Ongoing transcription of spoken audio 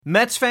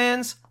Mets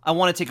fans, I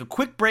want to take a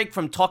quick break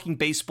from talking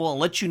baseball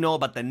and let you know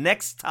about the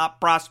next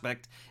top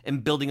prospect in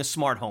building a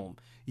smart home.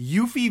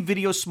 Eufy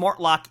Video Smart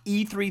Lock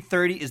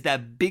E330 is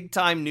that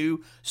big-time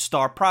new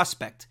star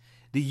prospect.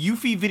 The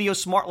Eufy Video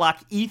Smart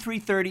Lock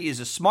E330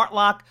 is a smart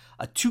lock,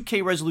 a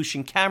 2K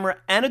resolution camera,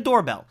 and a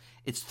doorbell.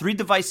 It's 3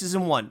 devices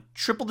in one,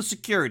 triple the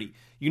security.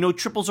 You know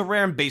triples are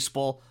rare in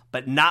baseball,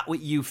 but not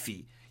with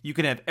Eufy. You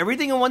can have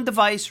everything in one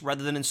device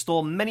rather than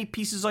install many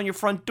pieces on your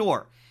front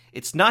door.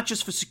 It's not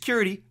just for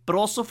security, but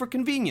also for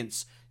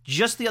convenience.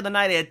 Just the other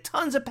night, I had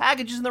tons of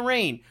packages in the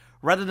rain.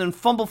 Rather than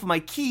fumble for my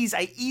keys,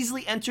 I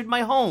easily entered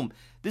my home.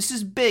 This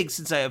is big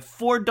since I have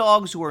 4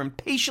 dogs who are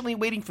impatiently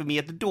waiting for me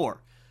at the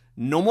door.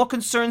 No more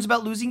concerns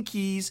about losing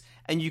keys,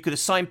 and you could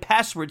assign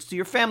passwords to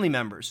your family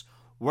members.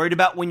 Worried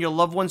about when your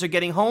loved ones are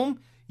getting home?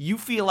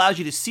 Eufy allows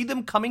you to see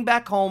them coming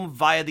back home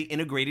via the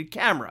integrated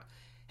camera.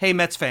 Hey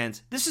Mets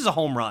fans, this is a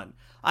home run.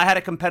 I had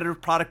a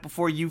competitive product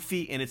before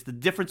Eufy, and it's the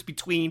difference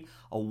between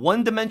a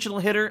one-dimensional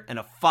hitter and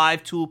a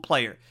 5-tool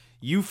player.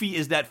 Eufy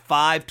is that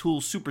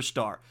 5-tool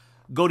superstar.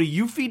 Go to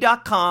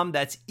eufy.com,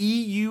 that's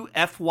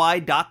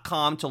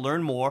EUFY.com to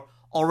learn more.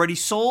 Already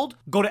sold?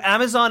 Go to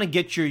Amazon and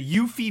get your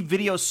Eufy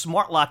Video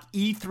Smart Lock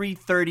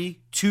E330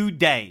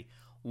 today.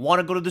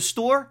 Want to go to the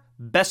store?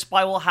 Best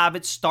Buy will have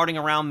it starting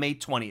around May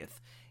 20th.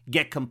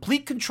 Get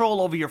complete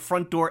control over your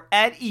front door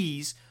at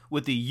ease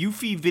with the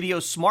Eufy Video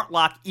Smart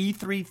Lock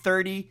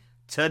E330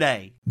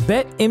 today.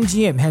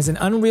 BetMGM has an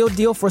unreal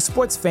deal for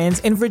sports fans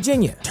in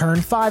Virginia. Turn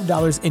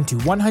 $5 into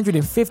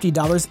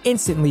 $150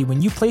 instantly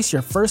when you place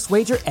your first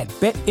wager at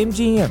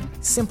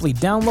BetMGM. Simply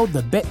download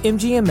the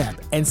BetMGM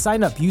app and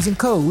sign up using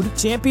code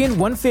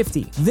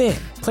Champion150. Then,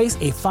 place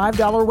a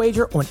 $5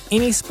 wager on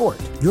any sport.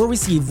 You'll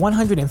receive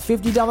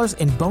 $150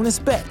 in bonus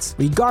bets,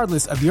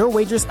 regardless of your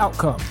wager's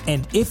outcome.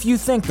 And if you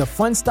think the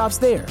fun stops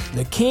there,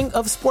 the king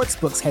of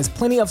sportsbooks has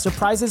plenty of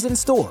surprises in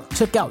store.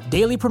 Check out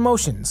daily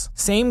promotions,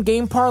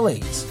 same-game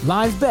parlays,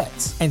 live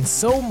bets, and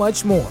so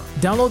much more.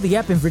 Download the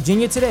app in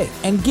Virginia today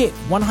and get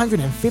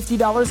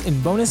 $150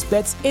 in bonus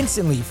bets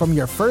instantly from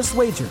your first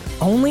wager.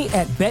 Only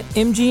at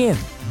BetMGM.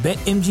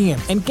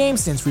 BetMGM and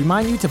GameSense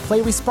remind you to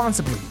play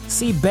responsibly.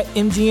 See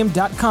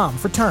BetMGM.com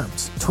for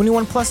terms.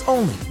 21 plus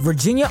only.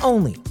 Virginia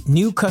only.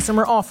 New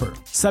customer offer.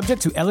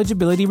 Subject to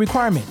eligibility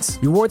requirements.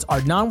 Rewards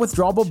are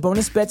non-withdrawable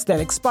bonus bets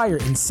that expire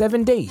in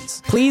 7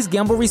 days. Please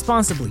gamble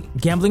responsibly.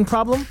 Gambling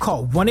problem?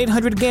 Call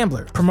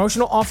 1-800-GAMBLER.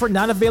 Promotional offer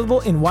not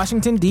available in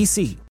Washington,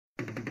 D.C.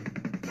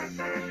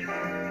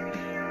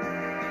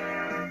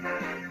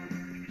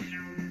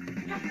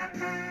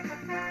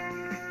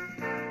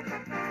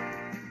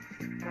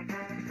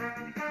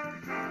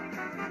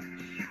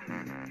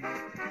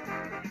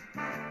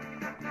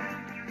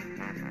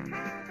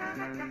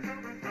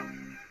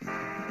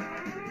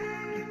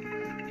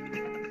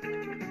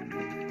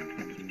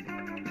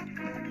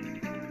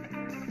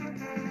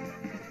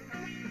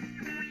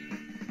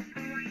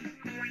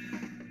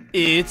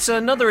 It's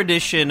another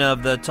edition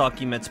of the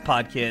Talking Mets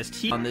podcast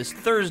here on this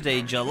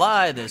Thursday,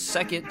 July the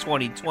 2nd,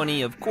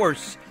 2020. Of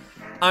course,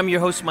 I'm your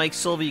host, Mike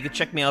Silva. You can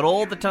check me out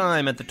all the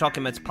time at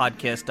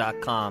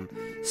thetalkingmetspodcast.com.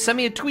 Send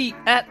me a tweet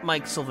at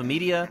Mike Silva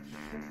Media,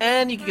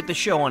 and you can get the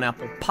show on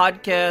Apple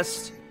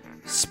Podcasts,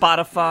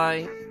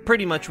 Spotify,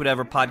 pretty much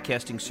whatever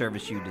podcasting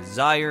service you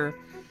desire.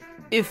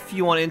 If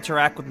you want to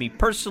interact with me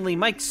personally,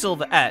 Mike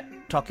Silva at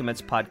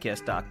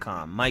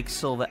talkingmetspodcast.com. Mike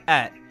Silva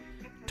at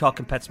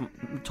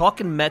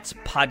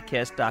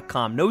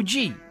TalkingMetsPodcast.com. No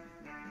G.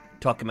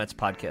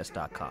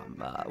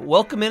 TalkingMetsPodcast.com.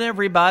 Welcome in,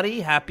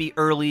 everybody. Happy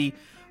early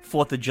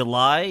 4th of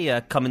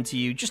July. Coming to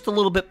you just a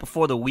little bit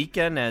before the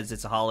weekend, as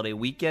it's a holiday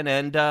weekend.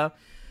 And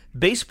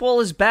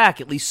baseball is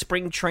back. At least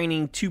spring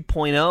training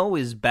 2.0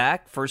 is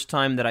back. First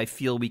time that I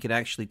feel we can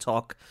actually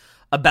talk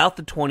about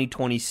the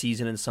 2020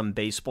 season and some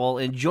baseball.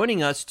 And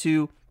joining us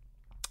to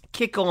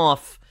kick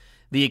off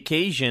the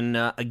occasion,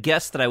 a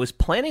guest that I was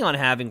planning on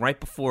having right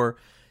before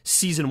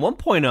Season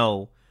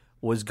 1.0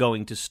 was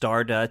going to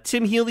start.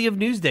 Tim Healy of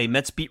Newsday,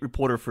 Mets beat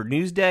reporter for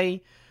Newsday,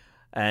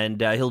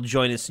 and he'll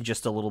join us in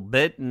just a little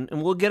bit, and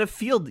we'll get a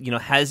feel. You know,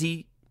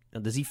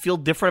 does he feel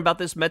different about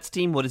this Mets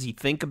team? What does he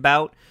think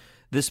about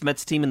this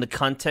Mets team in the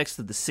context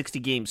of the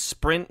 60-game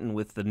sprint and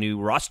with the new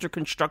roster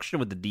construction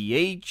with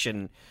the DH,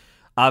 and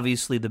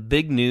obviously the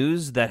big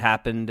news that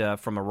happened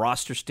from a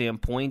roster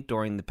standpoint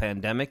during the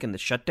pandemic and the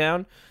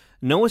shutdown?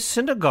 Noah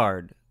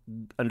Syndergaard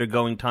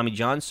undergoing Tommy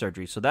John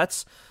surgery. So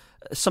that's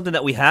something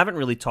that we haven't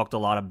really talked a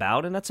lot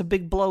about, and that's a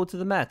big blow to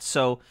the Mets.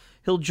 So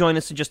he'll join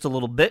us in just a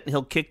little bit, and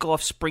he'll kick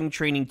off Spring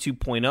Training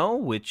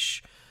 2.0,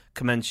 which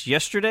commenced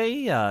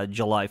yesterday,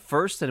 July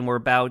 1st, and we're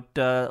about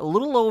a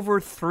little over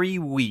 3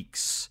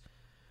 weeks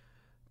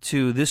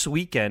to this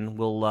weekend.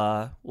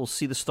 We'll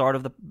see the start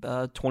of the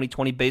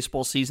 2020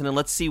 baseball season, and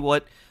let's see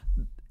what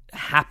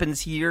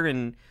happens here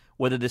and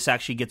whether this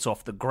actually gets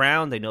off the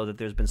ground. I know that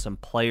there's been some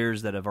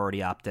players that have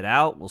already opted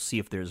out. We'll see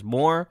if there's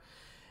more.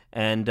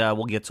 And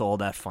we'll get to all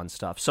that fun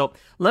stuff. So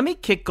let me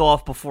kick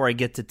off before I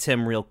get to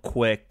Tim real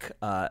quick,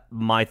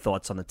 my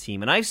thoughts on the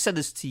team. And I've said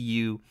this to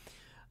you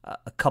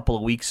a couple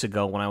of weeks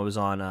ago when I was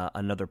on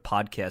another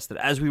podcast that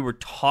as we were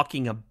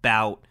talking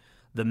about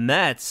the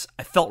Mets,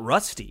 I felt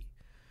rusty.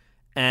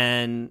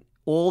 And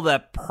all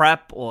that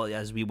prep, or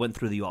as we went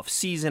through the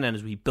offseason and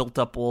as we built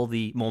up all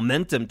the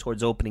momentum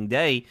towards opening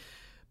day,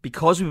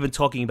 because we've been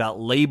talking about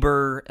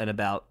labor and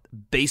about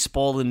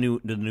baseball, the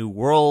new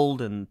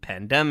world and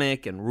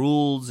pandemic and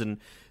rules and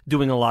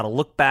doing a lot of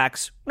look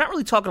backs, we're not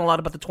really talking a lot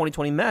about the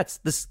 2020 Mets.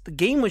 The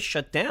game was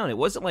shut down. It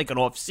wasn't like an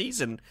off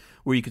season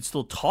where you could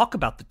still talk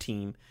about the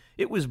team.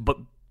 It was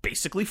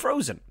basically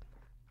frozen.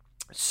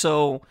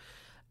 So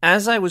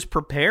as I was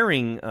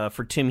preparing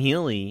for Tim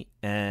Healy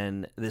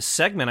and this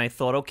segment, I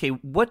thought, okay,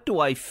 what do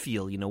I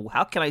feel?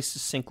 How can I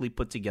succinctly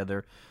put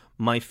together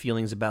my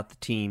feelings about the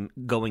team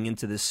going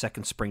into this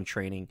second spring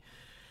training?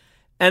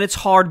 And it's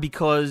hard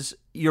because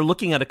you're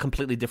looking at a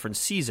completely different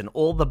season.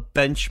 All the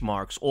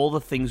benchmarks, all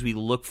the things we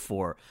look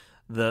for,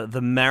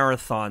 the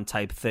marathon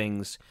type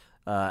things,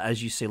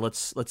 as you say,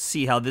 let's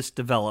see how this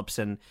develops.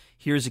 And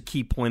here's a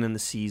key point in the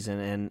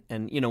season,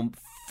 and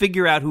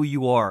figure out who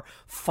you are.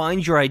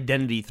 Find your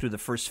identity through the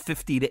first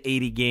 50 to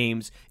 80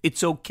 games.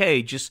 It's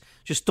okay. Just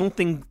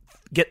don't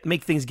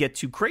make things get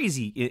too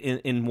crazy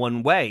in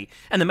one way.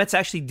 And the Mets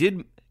actually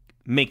did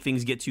make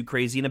things get too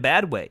crazy in a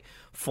bad way,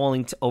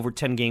 falling to over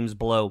 10 games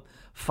below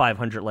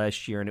 500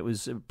 last year. And it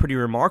was pretty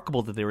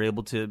remarkable that they were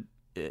able to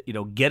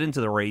get into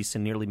the race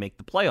and nearly make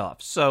the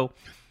playoffs. So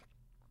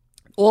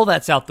all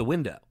that's out the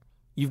window.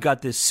 You've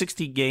got this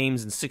 60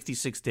 games in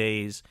 66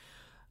 days.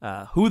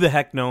 Who the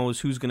heck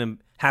knows who's going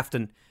to have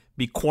to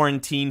be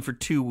quarantined for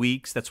 2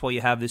 weeks? That's why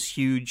you have this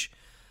huge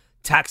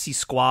taxi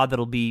squad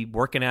that'll be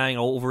working out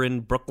over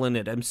in Brooklyn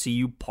at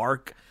MCU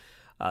Park.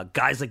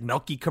 Guys like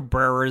Melky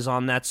Cabrera is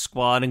on that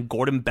squad, and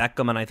Gordon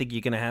Beckham, and I think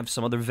you're going to have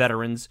some other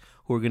veterans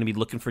who are going to be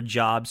looking for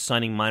jobs,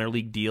 signing minor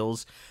league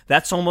deals.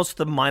 That's almost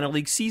the minor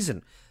league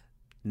season.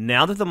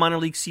 Now that the minor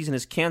league season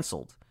is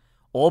canceled,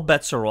 all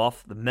bets are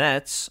off. The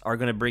Mets are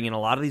going to bring in a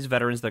lot of these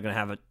veterans. They're going to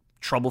have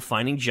trouble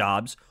finding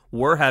jobs.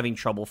 We're having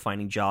trouble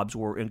finding jobs.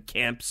 We're in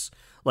camps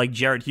like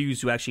Jared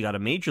Hughes, who actually got a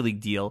major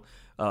league deal.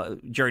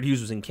 Jared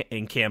Hughes was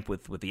in camp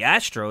with the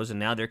Astros, and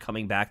now they're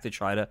coming back to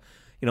try to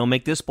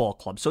make this ball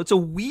club. So it's a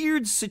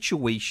weird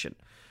situation.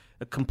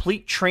 A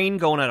complete train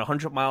going at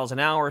 100 miles an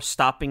hour,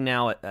 stopping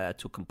now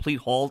to a complete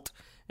halt,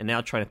 and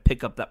now trying to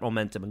pick up that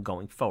momentum and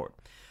going forward.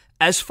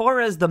 As far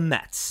as the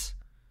Mets,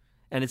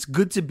 and it's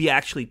good to be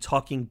actually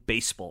talking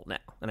baseball now.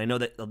 And I know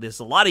that there's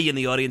a lot of you in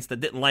the audience that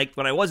didn't like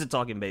when I wasn't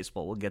talking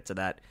baseball. We'll get to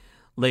that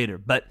later.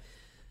 But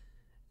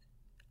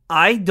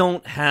I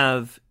don't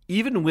have,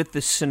 even with the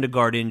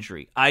Syndergaard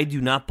injury, I do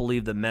not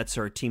believe the Mets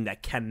are a team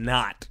that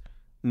cannot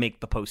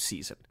make the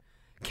postseason,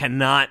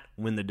 cannot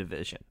win the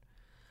division.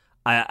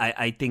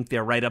 I think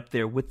they're right up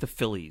there with the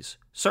Phillies,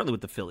 certainly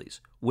with the Phillies,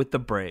 with the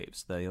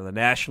Braves. The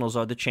Nationals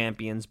are the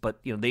champions,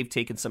 but they've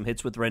taken some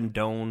hits with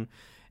Rendon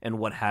and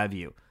what have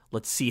you.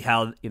 Let's see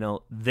how,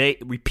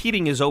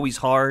 repeating is always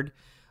hard.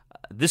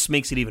 This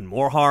makes it even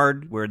more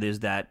hard where there's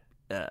that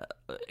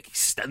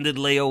extended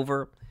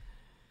layover.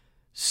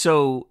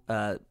 So,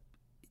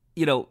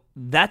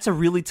 that's a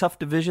really tough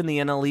division, the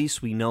NL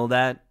East. We know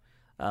that.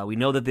 We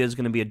know that there's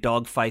going to be a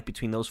dogfight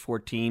between those four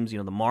teams. The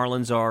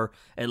Marlins are,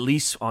 at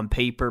least on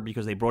paper,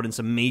 because they brought in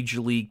some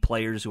major league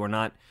players who are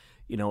not,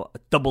 a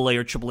double-A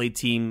or triple-A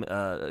team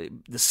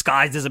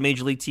disguised as a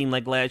major league team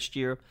like last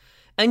year.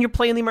 And you're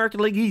playing the American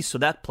League East, so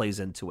that plays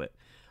into it.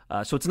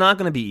 So it's not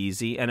going to be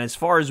easy. And as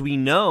far as we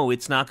know,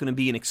 it's not going to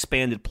be an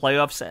expanded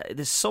playoffs.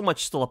 There's so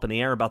much still up in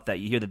the air about that.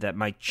 You hear that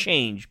might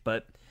change.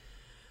 But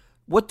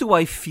what do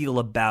I feel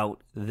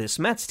about this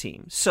Mets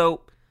team?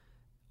 So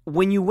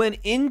when you went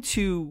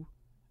into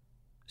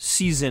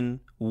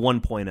season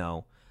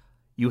 1.0,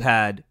 you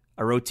had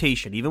a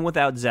rotation, even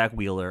without Zach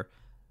Wheeler,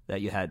 that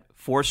you had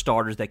four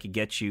starters that could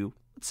get you,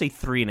 let's say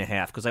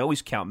 3.5, because I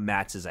always count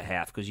Matz as a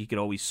half, because you could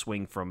always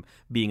swing from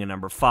being a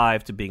number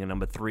 5 to being a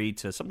number 3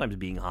 to sometimes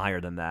being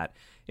higher than that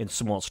in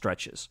small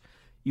stretches.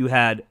 You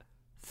had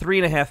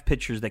 3.5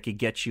 pitchers that could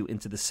get you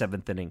into the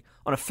 7th inning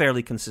on a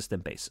fairly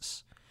consistent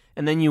basis.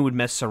 And then you would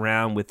mess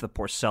around with the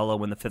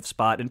Porcello in the 5th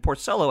spot, and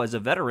Porcello, as a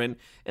veteran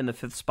in the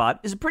 5th spot,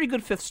 is a pretty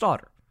good 5th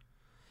starter.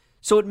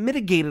 So it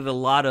mitigated a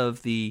lot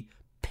of the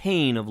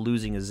pain of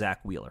losing a Zach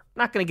Wheeler.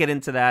 Not going to get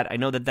into that. I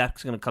know that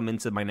that's going to come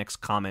into my next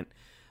comment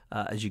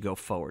as you go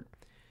forward.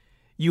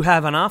 You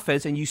have an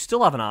offense, and you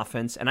still have an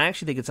offense, and I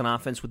actually think it's an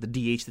offense with the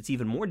DH that's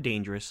even more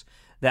dangerous,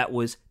 that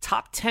was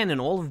top 10 in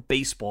all of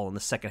baseball in the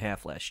second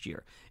half last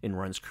year, in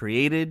runs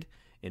created,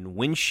 in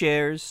win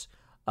shares,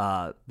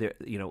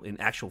 in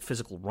actual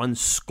physical runs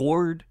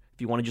scored,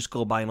 if you want to just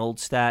go by an old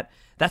stat.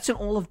 That's in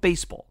all of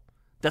baseball.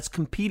 That's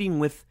competing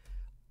with,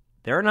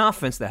 they're an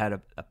offense that had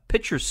a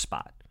pitcher's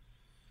spot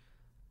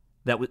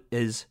that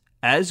is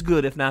as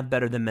good, if not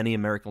better, than many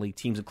American League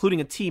teams, including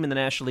a team in the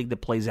National League that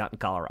plays out in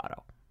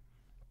Colorado.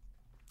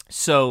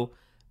 So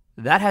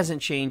that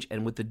hasn't changed,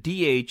 and with the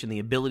DH and the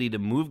ability to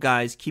move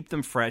guys, keep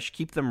them fresh,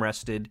 keep them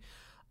rested,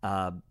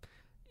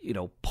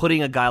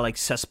 putting a guy like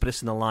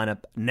Cespedes in the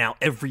lineup now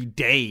every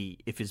day,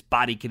 if his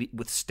body could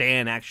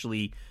withstand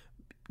actually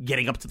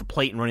getting up to the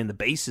plate and running the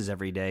bases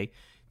every day,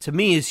 to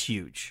me is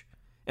huge.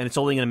 And it's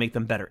only going to make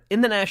them better.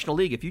 In the National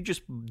League, if you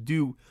just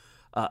do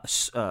a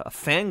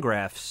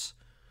Fangraphs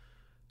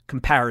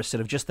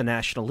comparison of just the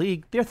National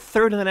League, they're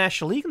third in the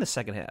National League in the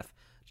second half.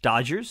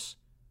 Dodgers,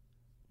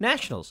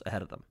 Nationals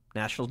ahead of them.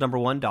 Nationals number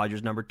 1,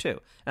 Dodgers number 2.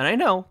 And I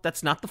know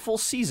that's not the full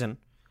season,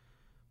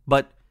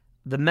 but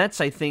the Mets,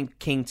 I think,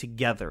 came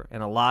together,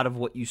 and a lot of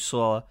what you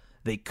saw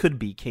they could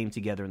be came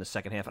together in the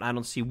second half, and I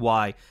don't see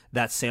why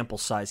that sample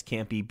size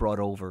can't be brought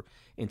over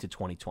into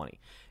 2020.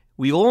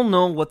 We all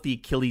know what the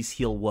Achilles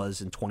heel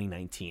was in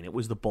 2019. It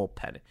was the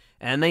bullpen,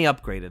 and they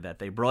upgraded that.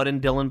 They brought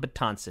in Dylan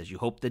Betances. You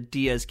hope that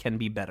Diaz can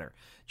be better.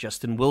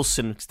 Justin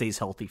Wilson stays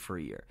healthy for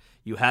a year.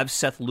 You have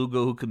Seth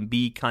Lugo, who can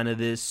be kind of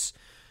this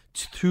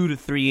 2 to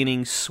 3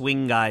 innings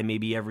swing guy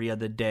maybe every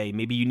other day.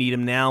 Maybe you need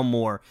him now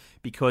more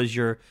because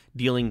you're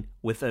dealing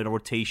with a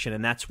rotation,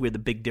 and that's where the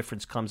big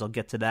difference comes. I'll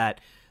get to that.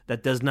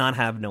 That does not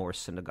have Noah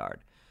Syndergaard.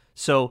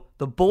 So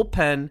the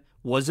bullpen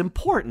was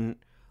important,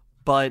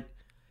 but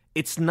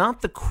it's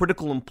not the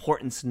critical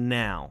importance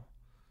now.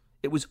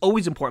 It was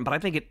always important, but I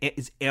think it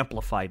is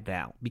amplified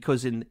now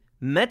because in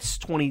Mets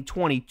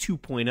 2020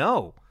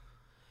 2.0,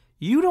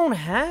 you don't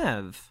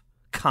have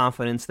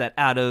confidence that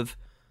out of,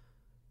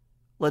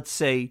 let's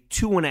say,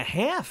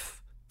 2.5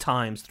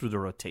 times through the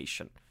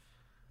rotation,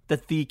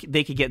 that they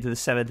could get to the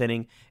 7th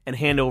inning and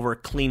hand over a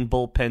clean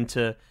bullpen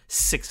to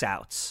 6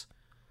 outs.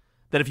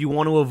 That if you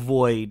want to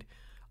avoid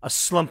a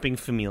slumping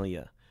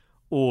Familia,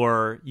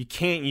 or you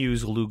can't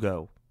use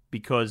Lugo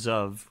because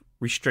of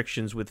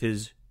restrictions with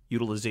his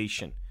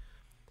utilization,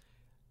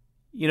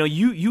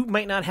 you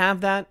might not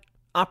have that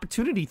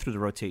opportunity through the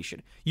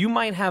rotation. You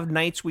might have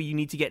nights where you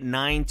need to get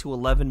 9 to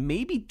 11,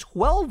 maybe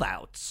 12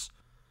 outs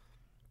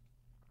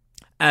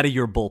out of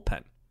your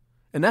bullpen.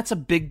 And that's a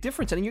big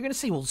difference. And you're going to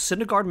say, well,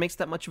 Syndergaard makes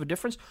that much of a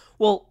difference?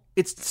 Well,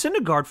 it's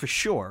Syndergaard for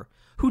sure,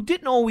 who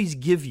didn't always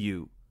give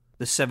you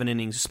the 7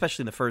 innings,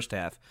 especially in the first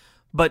half.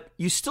 But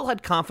you still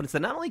had confidence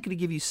that not only could he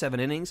give you 7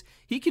 innings,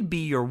 he could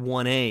be your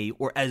 1A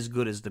or as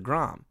good as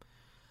DeGrom.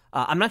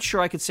 I'm not sure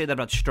I could say that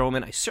about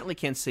Stroman. I certainly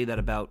can't say that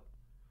about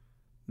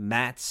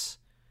Matz.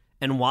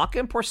 And Wacha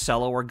and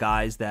Porcello are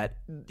guys that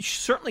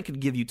certainly could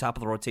give you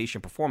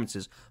top-of-the-rotation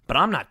performances, but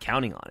I'm not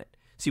counting on it.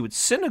 See, with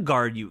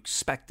Syndergaard, you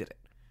expected it.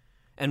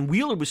 And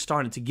Wheeler was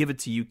starting to give it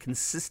to you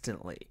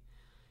consistently,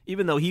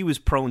 even though he was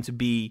prone to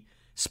be,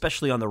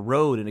 especially on the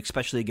road and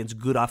especially against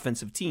good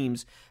offensive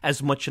teams,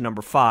 as much a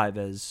number 5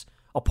 as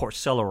a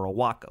Porcello or a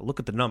Wacha. Look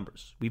at the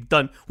numbers. We've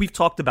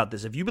talked about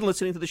this. If you've been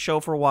listening to the show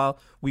for a while,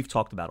 we've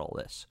talked about all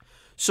this.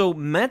 So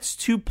Mets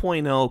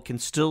 2.0 can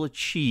still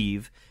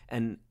achieve,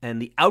 and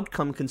the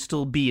outcome can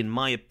still be, in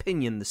my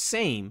opinion, the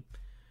same.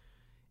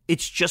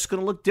 It's just going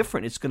to look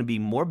different. It's going to be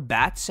more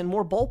bats and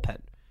more bullpen.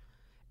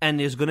 And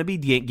there's going to be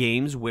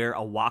games where a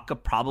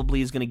Wacha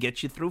probably is going to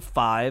get you through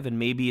 5, and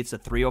maybe it's a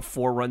 3 or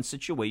 4 run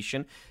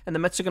situation, and the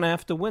Mets are going to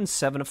have to win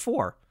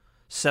 7-4,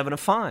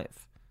 7-5.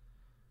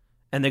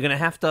 And they're going to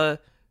have to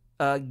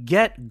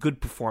get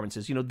good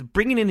performances.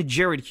 Bringing in a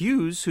Jared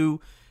Hughes, who,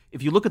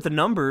 if you look at the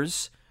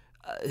numbers,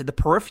 the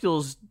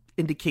peripherals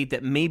indicate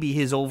that maybe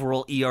his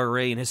overall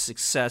ERA and his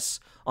success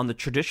on the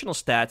traditional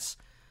stats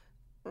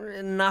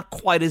are not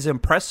quite as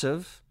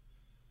impressive.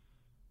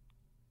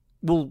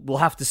 We'll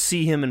have to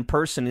see him in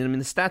person. I mean,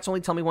 the stats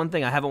only tell me one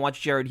thing. I haven't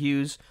watched Jared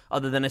Hughes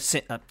other than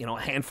a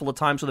handful of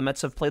times where the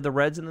Mets have played the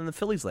Reds and then the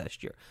Phillies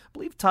last year. I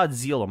believe Todd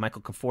Zeile or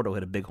Michael Conforto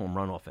hit a big home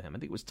run off of him. I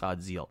think it was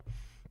Todd Zeile,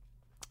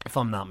 if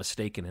I'm not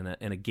mistaken,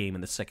 in a game in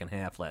the second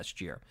half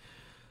last year.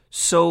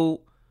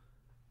 So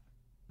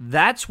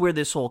that's where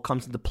this all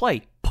comes into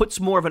play. Puts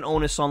more of an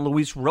onus on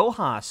Luis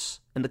Rojas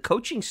and the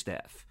coaching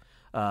staff,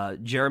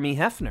 Jeremy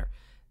Hefner,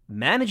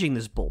 managing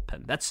this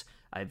bullpen.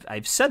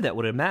 I've said that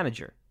with a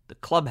manager. The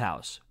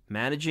clubhouse,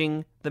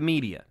 managing the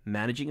media,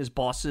 managing his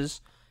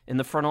bosses in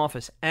the front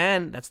office,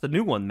 and that's the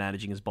new one,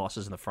 managing his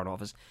bosses in the front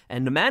office.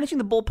 And managing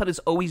the bullpen has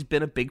always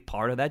been a big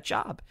part of that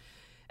job.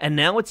 And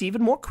now it's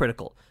even more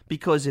critical,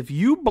 because if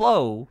you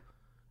blow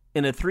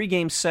in a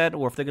 3-game set,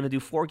 or if they're going to do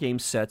 4-game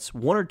sets,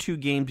 1 or 2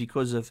 games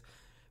because of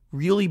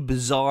really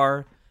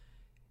bizarre,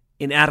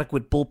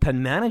 inadequate bullpen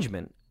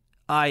management,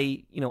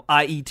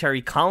 i.e.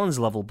 Terry Collins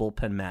level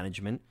bullpen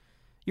management,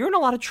 you're in a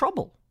lot of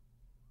trouble.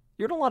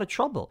 You're in a lot of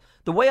trouble.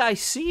 The way I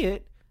see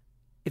it,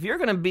 if you're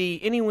going to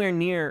be anywhere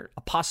near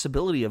a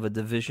possibility of a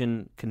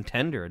division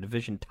contender, a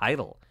division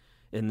title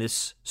in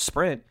this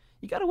sprint,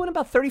 you got to win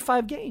about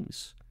 35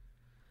 games.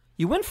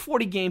 You win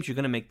 40 games, you're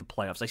going to make the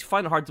playoffs. I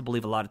find it hard to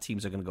believe a lot of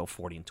teams are going to go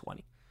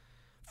 40-20.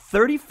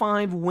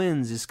 35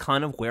 wins is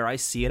kind of where I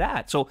see it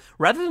at. So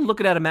rather than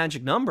looking at a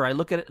magic number, I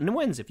look at it in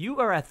wins. If you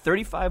are at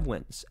 35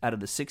 wins out of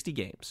the 60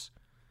 games,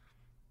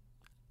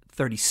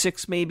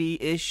 36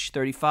 maybe-ish,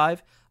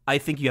 35, I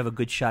think you have a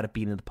good shot at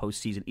being in the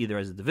postseason, either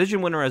as a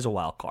division winner or as a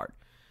wild card.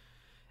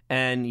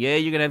 And yeah,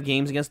 you're going to have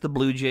games against the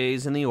Blue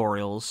Jays and the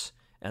Orioles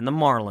and the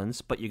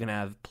Marlins, but you're going to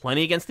have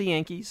plenty against the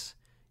Yankees.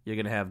 You're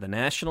going to have the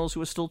Nationals,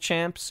 who are still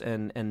champs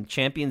and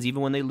champions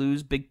even when they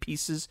lose big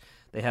pieces.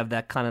 They have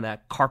that kind of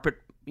that carpet,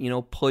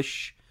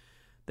 push.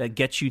 that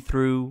gets you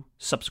through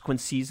subsequent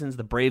seasons.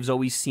 The Braves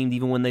always seemed,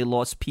 even when they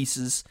lost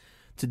pieces,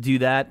 to do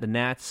that. The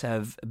Nats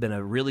have been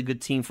a really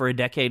good team for a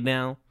decade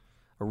now,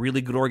 a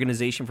really good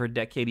organization for a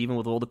decade, even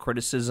with all the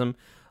criticism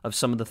of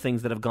some of the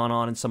things that have gone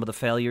on and some of the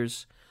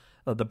failures.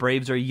 The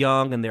Braves are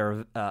young, and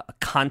they're a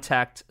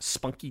contact,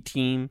 spunky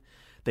team.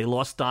 They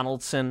lost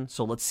Donaldson,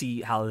 so let's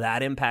see how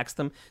that impacts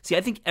them. See,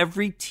 I think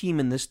every team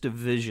in this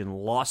division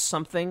lost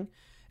something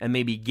and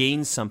maybe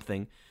gained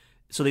something,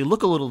 so they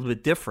look a little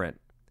bit different,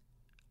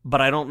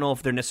 but I don't know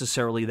if they're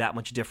necessarily that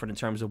much different in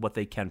terms of what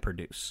they can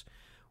produce.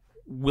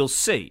 We'll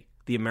see.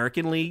 The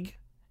American League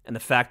and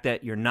the fact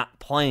that you're not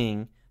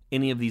playing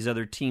any of these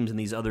other teams in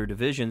these other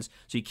divisions,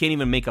 so you can't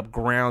even make up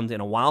ground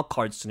in a wild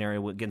card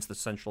scenario against the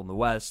Central and the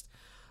West.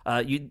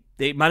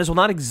 They might as well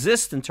not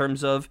exist in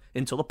terms of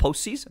until the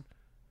postseason.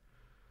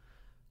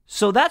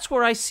 So that's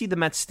where I see the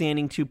Mets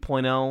standing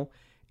 2.0.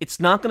 It's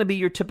not going to be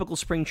your typical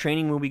spring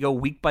training where we go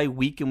week by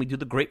week and we do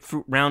the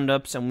grapefruit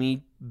roundups and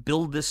we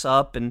build this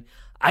up, and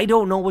I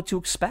don't know what to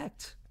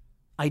expect.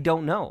 I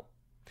don't know.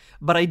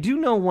 But I do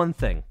know one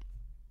thing,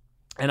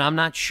 and I'm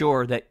not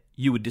sure that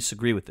you would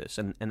disagree with this,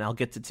 and I'll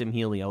get to Tim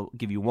Healy. I'll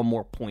give you one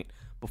more point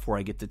before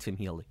I get to Tim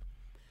Healy.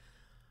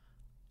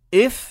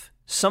 If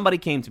somebody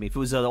came to me, if it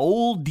was an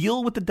old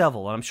deal with the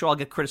devil, and I'm sure I'll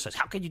get criticized,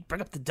 how could you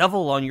bring up the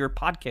devil on your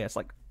podcast?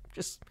 Like,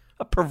 just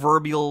a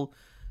proverbial,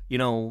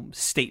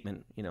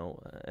 statement,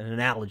 an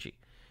analogy.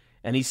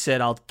 And he said,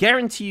 I'll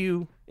guarantee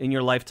you in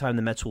your lifetime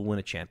the Mets will win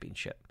a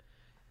championship.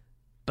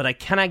 But I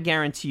cannot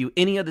guarantee you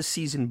any other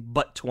season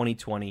but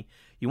 2020.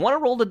 You want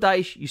to roll the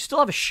dice, you still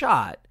have a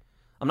shot.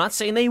 I'm not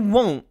saying they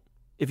won't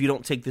if you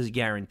don't take this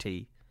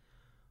guarantee.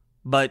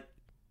 But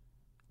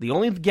the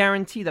only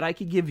guarantee that I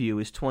could give you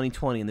is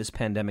 2020 in this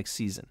pandemic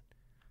season.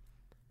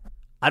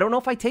 I don't know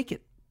if I take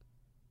it.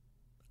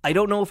 I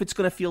don't know if it's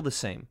going to feel the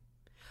same.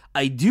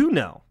 I do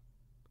know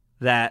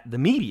that the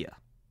media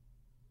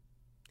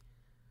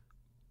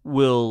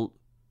will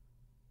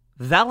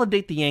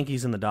validate the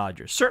Yankees and the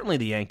Dodgers. Certainly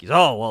the Yankees.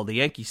 Oh, well, the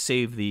Yankees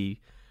saved the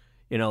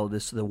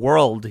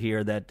world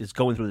here that is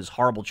going through this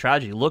horrible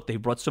tragedy. Look, they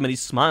brought so many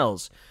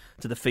smiles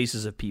to the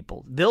faces of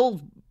people.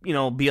 They'll,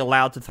 be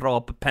allowed to throw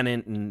up a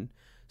pennant and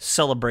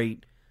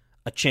celebrate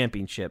a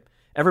championship.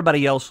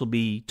 Everybody else will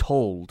be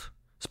told,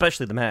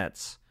 especially the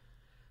Mets,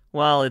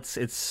 well,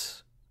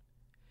 it's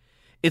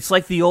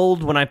like the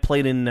old, when I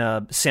played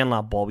in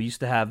Sandlot Ball, we used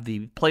to have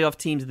the playoff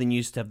teams and then you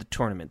used to have the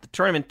tournament. The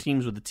tournament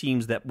teams were the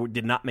teams that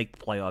did not make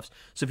the playoffs.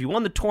 So if you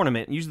won the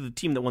tournament, usually the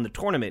team that won the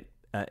tournament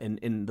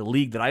in the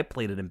league that I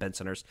played in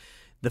Bensonhurst,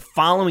 the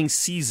following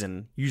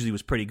season usually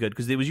was pretty good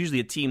because there was usually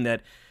a team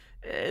that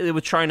they were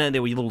a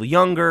little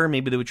younger,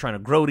 maybe they were trying to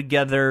grow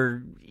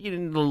together, a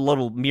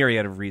little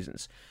myriad of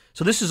reasons.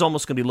 So this is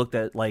almost going to be looked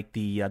at like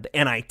the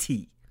NIT,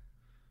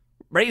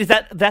 right? Is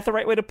that the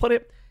right way to put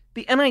it?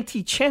 The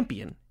NIT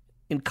champion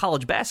in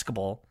college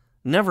basketball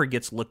never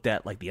gets looked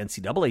at like the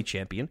NCAA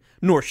champion,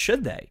 nor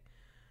should they.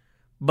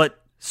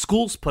 But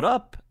schools put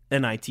up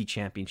NIT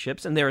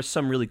championships, and there are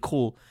some really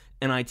cool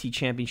NIT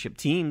championship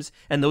teams,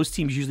 and those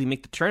teams usually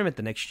make the tournament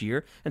the next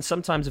year. And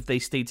sometimes if they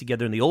stayed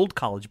together in the old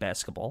college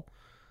basketball,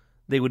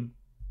 they would,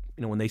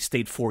 when they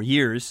stayed 4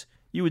 years,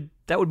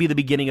 that would be the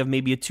beginning of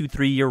maybe a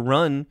 2-3 year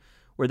run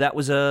where that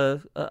was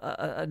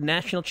a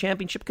national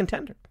championship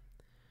contender.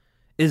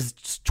 Is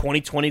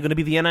 2020 going to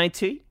be the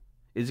NIT?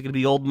 Is it going to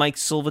be old Mike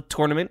Silva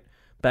tournament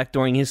back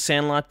during his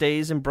Sandlot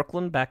days in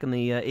Brooklyn back in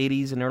the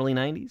 80s and early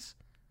 90s?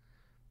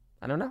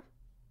 I don't know.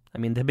 I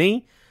mean, to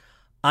me,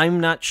 I'm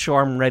not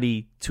sure I'm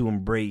ready to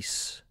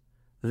embrace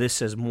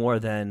this as more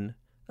than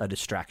a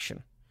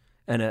distraction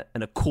and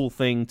a cool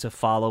thing to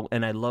follow.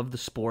 And I love the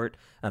sport,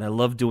 and I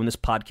love doing this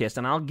podcast,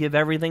 and I'll give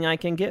everything I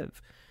can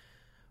give.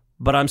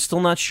 But I'm still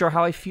not sure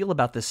how I feel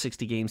about this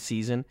 60-game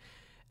season,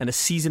 and a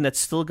season that's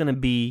still going to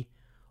be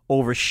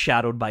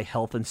overshadowed by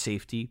health and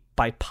safety,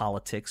 by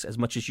politics, as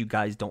much as you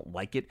guys don't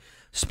like it.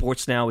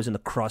 Sports now is in the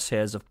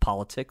crosshairs of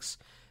politics,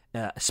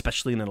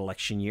 especially in an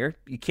election year.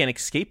 You can't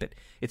escape it.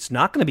 It's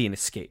not going to be an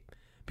escape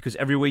because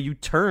everywhere you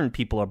turn,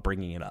 people are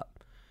bringing it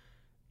up.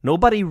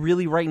 Nobody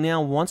really right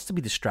now wants to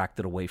be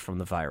distracted away from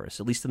the virus,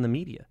 at least in the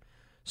media.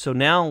 So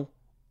now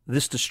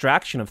this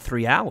distraction of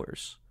 3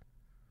 hours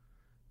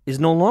is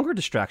no longer a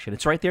distraction.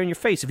 It's right there in your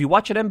face. If you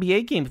watch an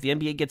NBA game, if the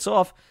NBA gets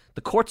off,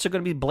 the courts are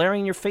going to be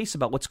blaring in your face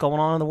about what's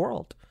going on in the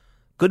world.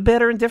 Good,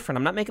 bad, or indifferent.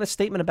 I'm not making a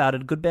statement about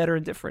it, good, bad, or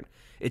indifferent.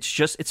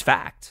 It's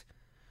fact.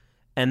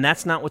 And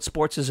that's not what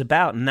sports is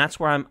about. And that's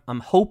where I'm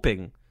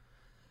hoping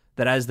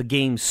that as the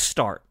games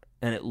start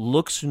and it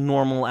looks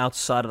normal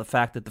outside of the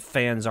fact that the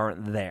fans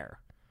aren't there,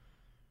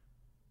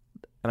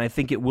 and I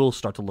think it will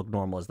start to look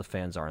normal as the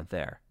fans aren't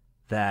there,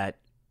 that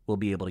we'll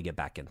be able to get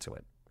back into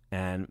it.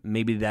 And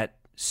maybe that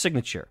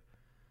signature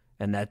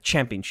and that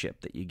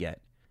championship that you get,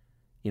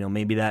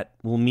 maybe that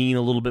will mean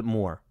a little bit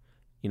more.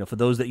 For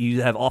those that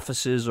you have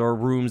offices or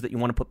rooms that you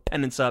want to put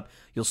pennants up,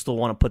 you'll still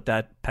want to put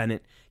that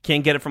pennant.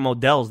 Can't get it from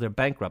Odell's. They're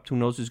bankrupt. Who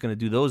knows who's going to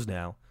do those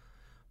now?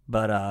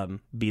 But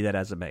be that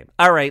as it may.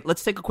 All right,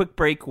 let's take a quick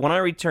break. When I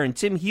return,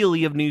 Tim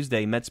Healy of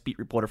Newsday, Mets beat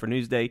reporter for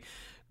Newsday,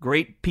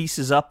 great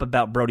pieces up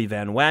about Brodie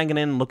Van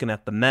Wagenen, looking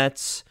at the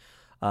Mets.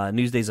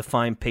 Newsday's a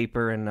fine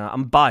paper, and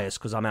I'm biased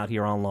because I'm out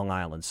here on Long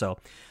Island. So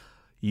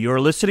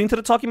you're listening to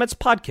the Talking Mets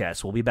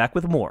podcast. We'll be back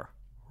with more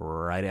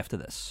right after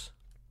this.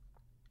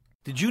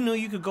 Did you know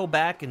you could go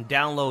back and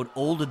download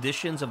old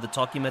editions of the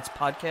Talking Mets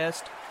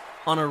podcast?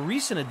 On a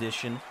recent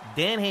edition,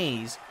 Dan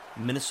Hayes,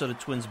 Minnesota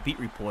Twins beat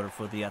reporter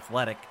for The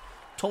Athletic,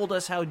 told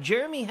us how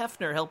Jeremy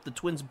Hefner helped the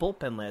Twins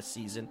bullpen last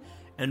season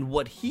and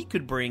what he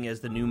could bring as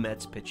the new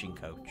Mets pitching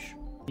coach.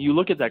 You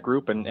look at that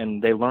group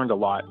and they learned a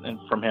lot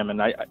from him. And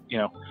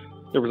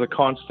there was a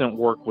constant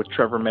work with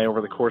Trevor May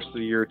over the course of the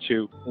year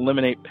to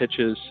eliminate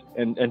pitches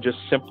and just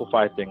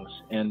simplify things.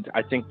 And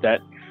I think that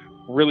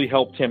really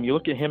helped him. You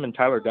look at him and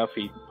Tyler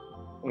Duffy,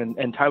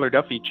 and Tyler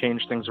Duffy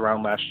changed things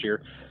around last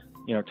year.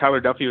 Tyler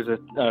Duffy was a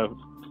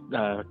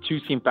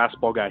two-seam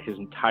fastball guy his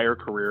entire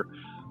career.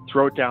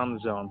 Throw down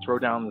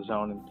the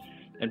zone.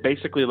 And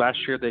basically last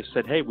year they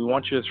said, hey, we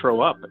want you to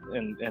throw up.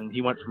 And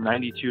he went from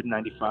 92 to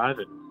 95.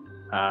 And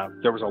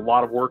there was a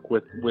lot of work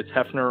with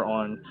Hefner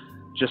on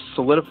just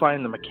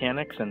solidifying the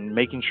mechanics and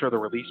making sure the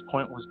release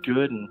point was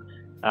good. And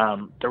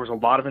there was a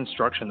lot of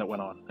instruction that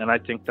went on. And I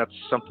think that's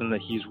something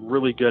that he's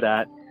really good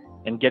at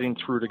and getting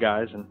through to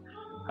guys. And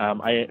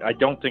I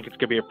don't think it's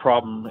going to be a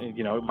problem.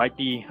 It might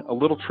be a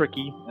little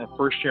tricky, a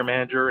first-year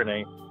manager and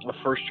a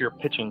first-year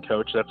pitching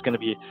coach. That's going to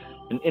be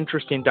an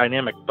interesting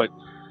dynamic. But,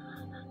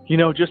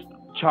 just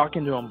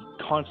talking to him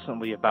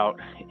constantly about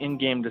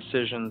in-game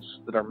decisions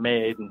that are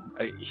made, and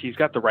he's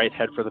got the right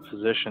head for the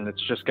position.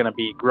 It's just going to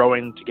be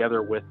growing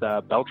together with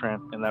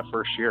Beltran in that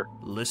first year.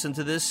 Listen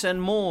to this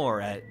and more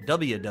at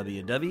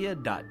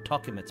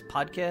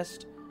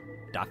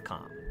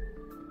www.talkingmetspodcast.com.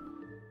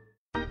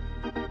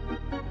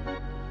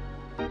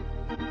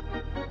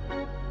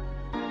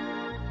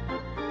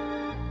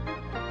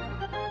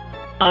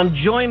 I'm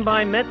joined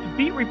by Mets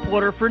beat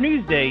reporter for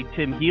Newsday,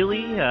 Tim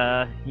Healy.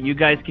 You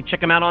guys can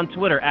check him out on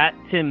Twitter at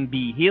Tim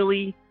B.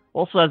 Healy.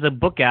 Also has a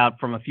book out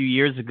from a few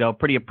years ago,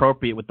 pretty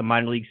appropriate with the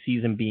minor league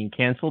season being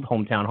canceled,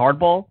 Hometown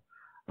Hardball,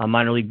 a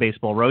minor league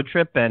baseball road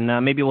trip,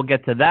 and maybe we'll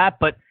get to that.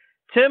 But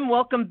Tim,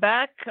 welcome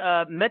back.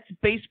 Mets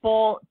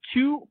Baseball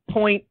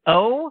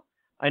 2.0.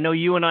 I know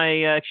you and I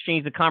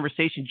exchanged a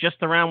conversation just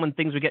around when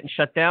things were getting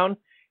shut down.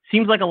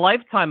 Seems like a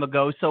lifetime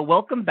ago, so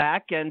welcome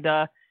back. And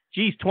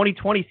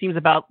 2020 seems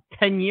about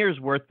 10 years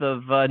worth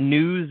of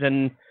news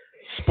and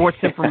sports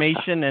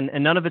information,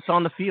 and none of it's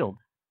on the field.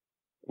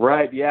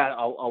 Right, yeah,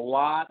 a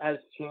lot has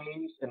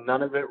changed, and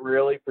none of it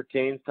really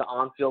pertains to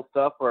on-field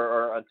stuff,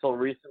 or until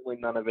recently,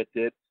 none of it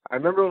did. I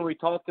remember when we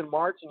talked in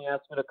March, and you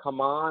asked me to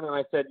come on, and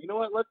I said, you know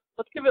what,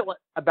 let's give it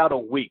about a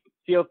week,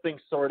 see how things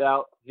sort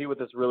out, see what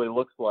this really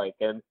looks like.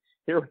 And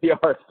here we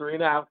are,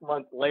 3.5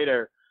 months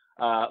later,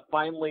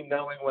 finally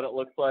knowing what it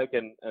looks like,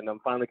 and I'm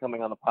finally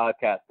coming on the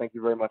podcast. Thank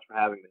you very much for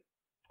having me.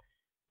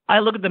 I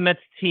look at the Mets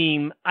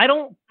team. I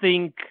don't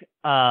think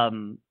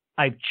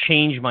I've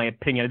changed my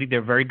opinion. I think they're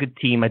a very good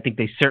team. I think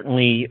they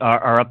certainly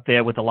are up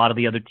there with a lot of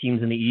the other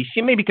teams in the East.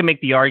 You maybe can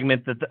make the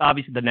argument that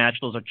obviously the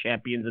Nationals are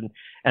champions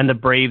and the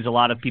Braves, a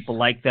lot of people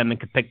like them and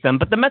could pick them,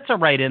 but the Mets are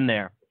right in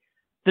there.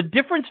 The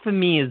difference for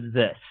me is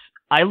this.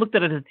 I looked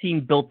at it as a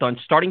team built on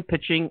starting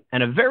pitching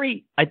and a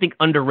very, I think,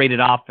 underrated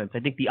offense. I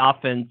think the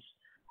offense,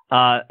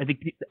 I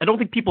don't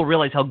think people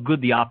realize how good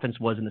the offense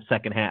was in the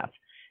second half.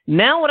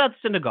 Now without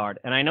Syndergaard,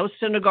 and I know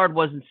Syndergaard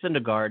wasn't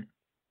Syndergaard,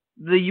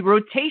 the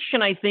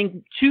rotation, I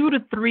think, 2 to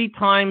 3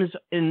 times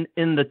in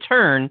the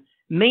turn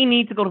may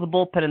need to go to the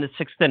bullpen in the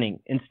 6th inning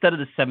instead of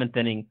the 7th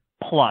inning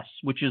plus,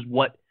 which is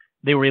what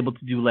they were able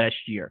to do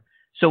last year.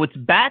 So it's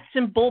bats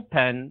and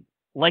bullpen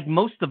like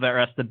most of the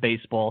rest of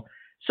baseball.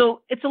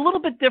 So it's a little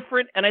bit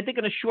different, and I think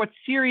in a short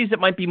series it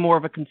might be more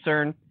of a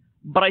concern,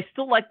 but I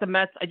still like the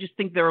Mets. I just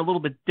think they're a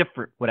little bit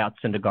different without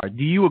Syndergaard.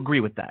 Do you agree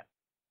with that?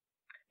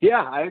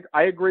 Yeah,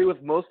 I agree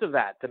with most of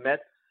that. The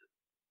Mets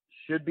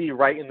should be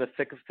right in the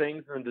thick of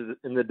things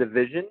in the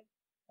division.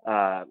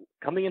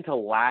 Coming into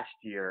last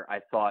year,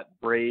 I thought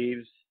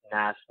Braves,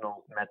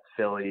 Nationals, Mets,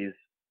 Phillies,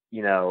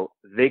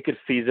 they could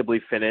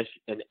feasibly finish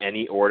in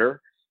any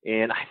order.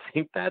 And I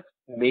think that's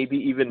maybe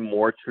even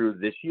more true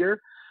this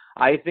year.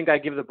 I think I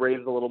give the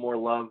Braves a little more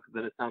love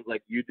than it sounds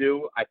like you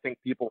do. I think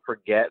people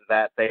forget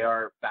that they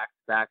are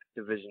back-to-back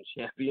division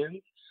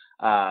champions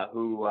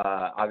who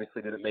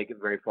obviously didn't make it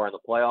very far in the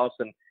playoffs.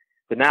 And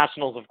the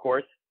Nationals, of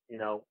course,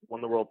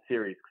 won the World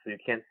Series, so you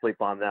can't sleep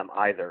on them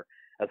either.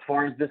 As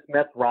far as this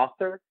Mets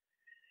roster,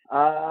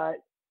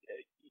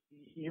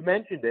 you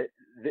mentioned it.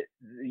 The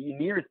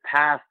years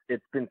past,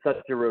 it's been such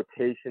a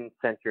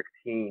rotation-centric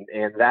team,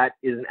 and that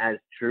isn't as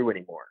true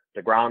anymore.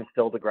 DeGrom's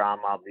still DeGrom,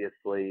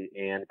 obviously,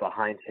 and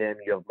behind him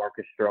you have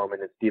Marcus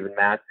Stroman and Steven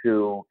Matz,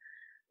 who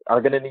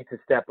are going to need to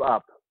step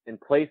up in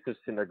place of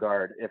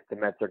Syndergaard if the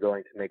Mets are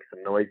going to make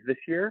some noise this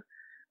year.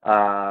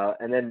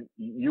 And then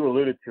you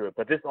alluded to it,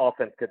 but this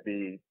offense could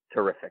be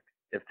terrific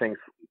if things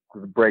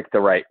break the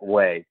right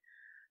way.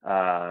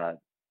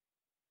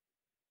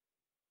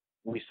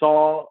 We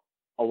saw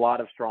a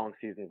lot of strong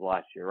seasons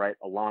last year, right?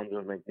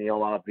 Alonzo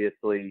McNeil,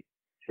 obviously,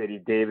 Shady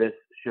Davis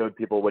showed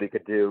people what he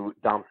could do.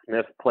 Dom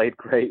Smith played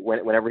great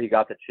whenever he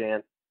got the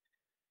chance.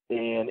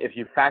 And if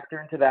you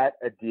factor into that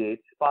a DH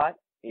spot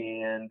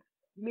and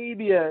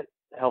maybe a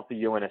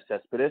healthy Yoenis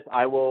Cespedes,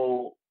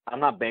 I'm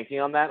not banking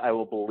on that. I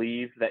will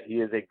believe that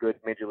he is a good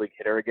major league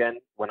hitter again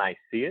when I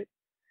see it,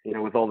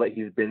 with all that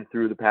he's been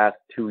through the past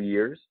 2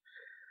 years.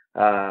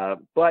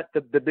 But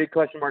the big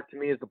question mark to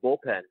me is the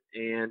bullpen.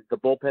 And the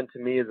bullpen to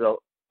me is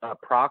a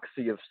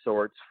proxy of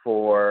sorts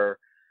for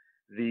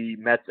the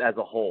Mets as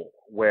a whole,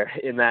 where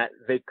in that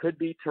they could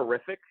be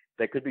terrific,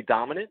 they could be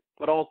dominant,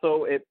 but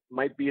also it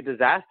might be a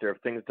disaster if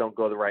things don't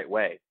go the right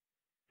way.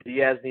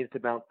 Diaz needs to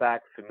bounce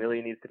back.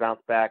 Familia needs to bounce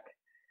back.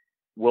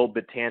 Will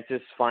Betances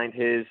find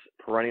his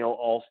perennial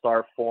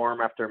all-star form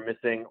after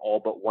missing all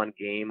but one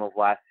game of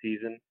last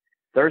season?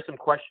 There are some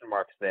question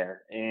marks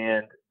there,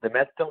 and the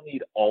Mets don't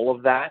need all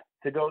of that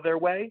to go their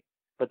way,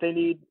 but they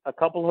need a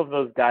couple of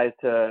those guys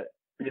to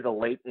be the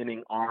late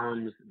inning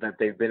arms that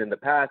they've been in the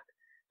past,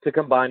 to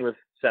combine with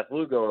Seth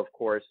Lugo, of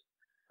course.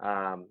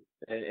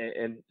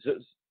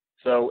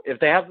 So if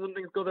they have some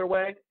things go their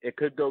way, it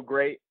could go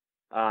great.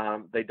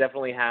 They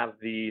definitely have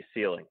the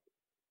ceiling.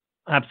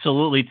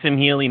 Absolutely. Tim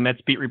Healy,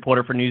 Mets beat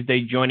reporter for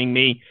Newsday, joining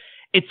me.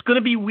 It's going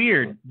to be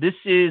weird.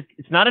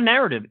 It's not a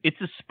narrative.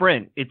 It's a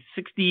sprint. It's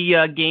 60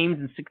 games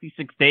in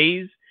 66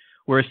 days.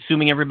 We're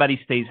assuming everybody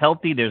stays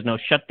healthy. There's no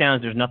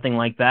shutdowns. There's nothing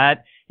like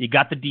that. You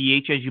got the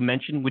DH, as you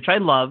mentioned, which I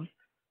love.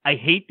 I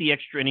hate the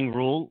extra inning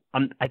rule.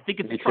 I think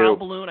it's a trial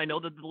balloon. I know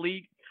that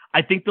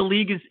I think the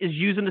league is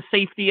using the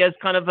safety as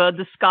kind of a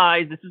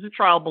disguise. This is a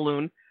trial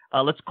balloon.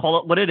 Let's call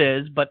it what it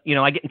is. But,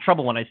 I get in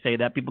trouble when I say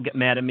that. People get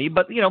mad at me.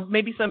 But,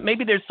 maybe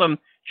there's some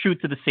truth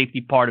to the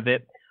safety part of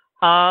it.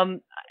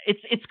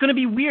 It's going to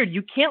be weird.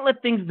 You can't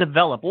let things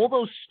develop. All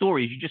those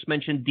stories you just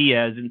mentioned,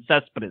 Diaz and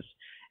Cespedes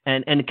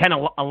and kind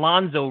of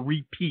Alonso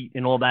repeat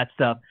and all that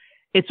stuff.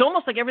 It's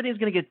almost like everything's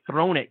going to get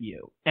thrown at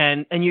you,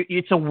 and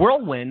it's a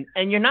whirlwind,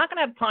 and you're not going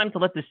to have time to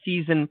let the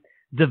season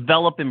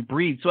develop and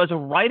breathe. So as a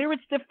writer,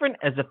 it's different.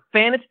 As a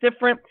fan, it's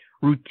different.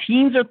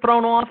 Routines are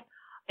thrown off.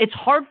 It's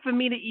hard for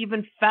me to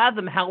even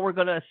fathom how we're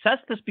going to assess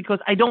this because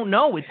I don't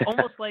know. It's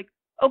almost like,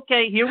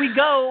 okay, here we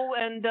go,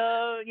 and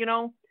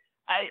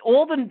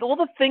all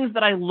the things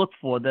that I look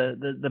for,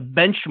 the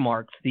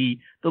benchmarks, the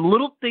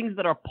little things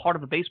that are part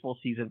of a baseball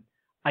season,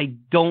 I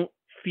don't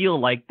feel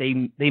like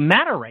they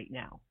matter right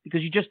now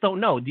because you just don't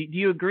know. Do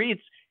you agree?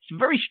 It's a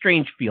very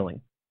strange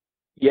feeling.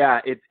 Yeah,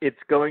 it's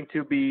going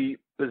to be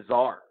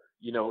bizarre.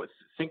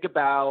 Think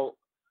about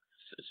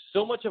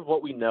so much of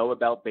what we know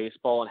about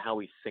baseball and how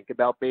we think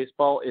about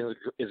baseball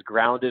is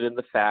grounded in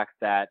the fact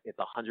that it's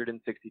a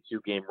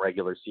 162 game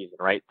regular season,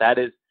 right? That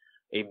is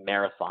a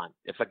marathon.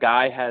 If a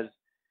guy has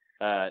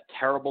a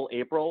terrible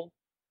April,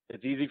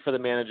 it's easy for the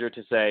manager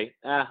to say,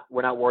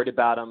 we're not worried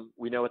about him.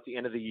 We know at the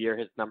end of the year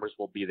his numbers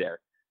will be there.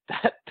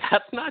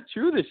 That's not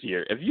true this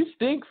year. If you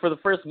stink for the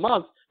first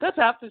month, that's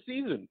half the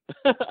season.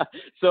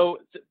 So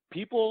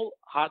people,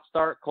 hot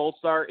start, cold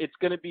start, it's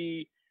going to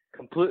be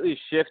completely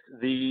shift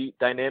the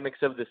dynamics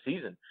of the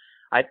season.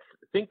 I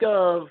think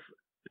of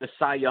the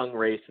Cy Young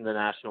race in the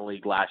National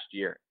League last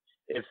year.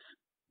 If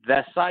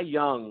the Cy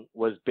Young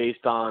was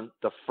based on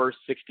the first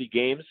 60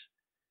 games,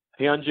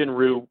 Hyunjin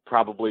Ryu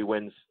probably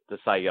wins the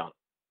Cy Young.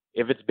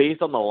 If it's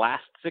based on the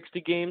last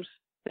 60 games,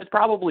 it's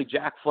probably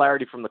Jack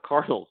Flaherty from the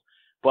Cardinals.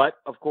 But,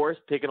 of course,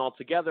 taken all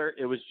together,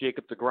 it was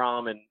Jacob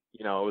deGrom, and,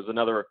 it was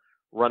another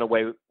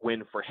runaway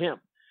win for him.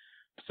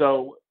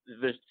 So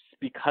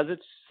because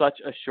it's such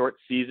a short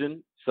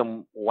season,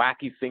 some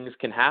wacky things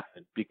can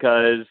happen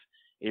because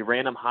a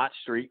random hot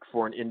streak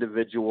for an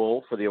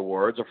individual for the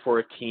awards or for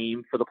a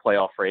team for the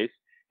playoff race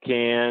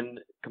can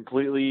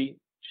completely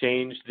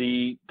change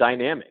the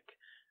dynamic.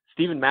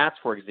 Steven Matz,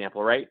 for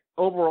example, right?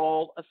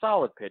 Overall, a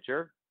solid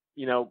pitcher,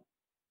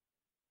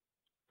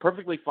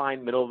 perfectly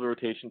fine middle of the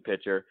rotation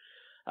pitcher.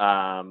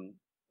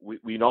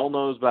 We all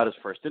knows about his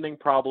first inning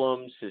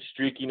problems, his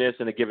streakiness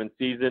in a given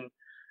season.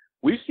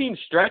 We've seen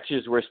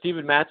stretches where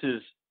Steven Matz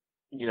is,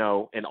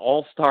 an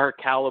all-star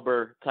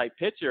caliber type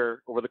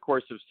pitcher over the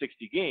course of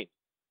 60 games.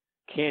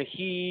 Can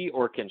he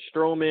or can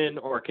Stroman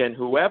or can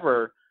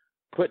whoever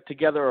put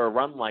together a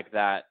run like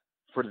that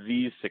for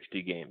these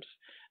 60 games?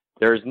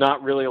 There's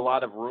not really a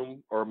lot of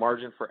room or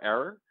margin for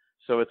error.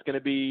 So it's going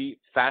to be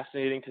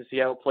fascinating to see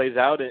how it plays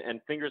out, and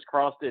fingers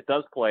crossed it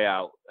does play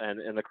out,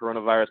 and the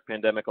coronavirus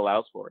pandemic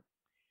allows for it.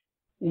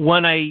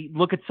 When I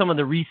look at some of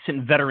the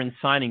recent veteran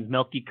signings,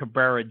 Melky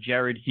Cabrera,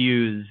 Jared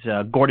Hughes,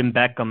 Gordon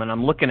Beckham, and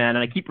I'm looking at it, and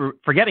I keep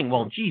forgetting,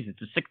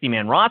 it's a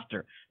 60-man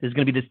roster. There's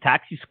going to be this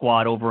taxi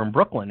squad over in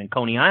Brooklyn and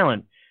Coney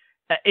Island.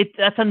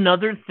 That's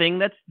another thing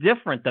that's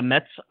different. The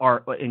Mets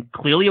are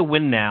clearly a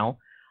win now.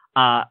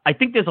 I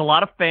think there's a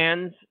lot of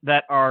fans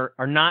that are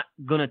not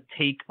going to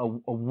take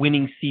a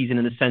winning season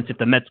in the sense if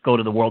the Mets go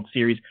to the World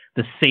Series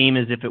the same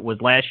as if it was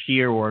last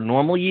year or a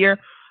normal year.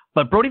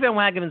 But Brodie Van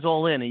Wagene's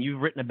all in, and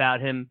you've written about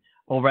him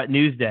over at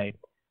Newsday.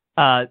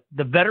 The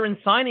veteran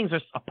signings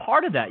are a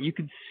part of that. You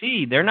can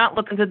see they're not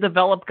looking to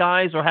develop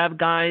guys or have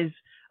guys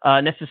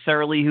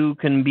necessarily who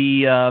can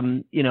be,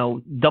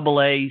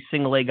 double A,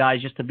 single A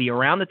guys just to be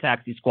around the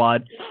taxi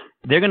squad.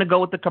 They're going to go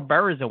with the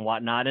Cabreras and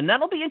whatnot. And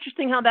that'll be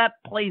interesting how that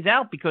plays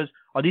out, because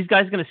are these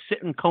guys going to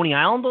sit in Coney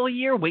Island all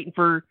year waiting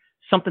for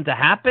something to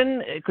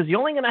happen? Because you're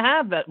only going to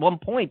have at one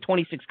point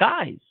 26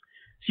 guys.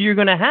 So you're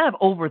going to have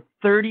over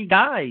 30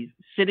 guys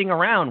sitting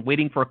around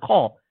waiting for a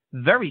call.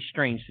 Very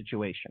strange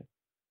situation.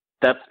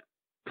 That's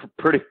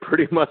pretty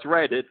much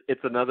right.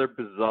 It's another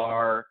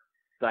bizarre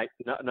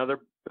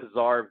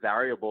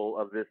variable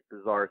of this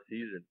bizarre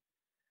season.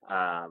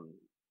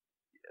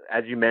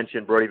 As you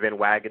mentioned, Brodie Van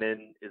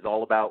Wagenen is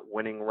all about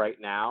winning right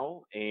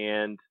now.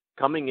 And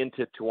coming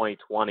into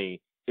 2020,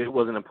 it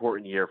was an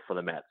important year for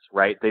the Mets,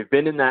 right? They've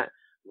been in that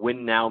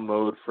win now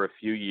mode for a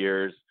few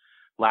years.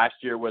 Last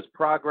year was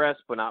progress,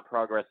 but not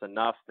progress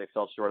enough. They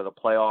fell short of the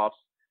playoffs.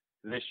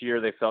 This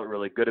year, they felt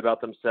really good about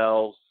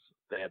themselves.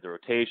 They had the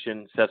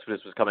rotation.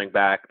 Cespedes was coming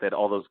back. They had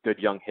all those good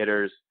young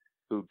hitters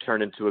who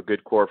turned into a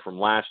good core from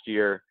last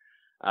year.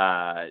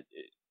 And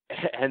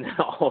then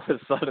all of a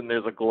sudden,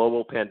 there's a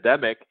global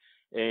pandemic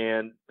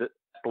and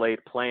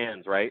delayed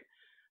plans, right?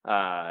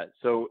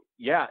 Those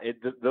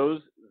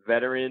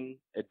veteran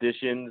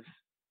additions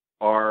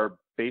are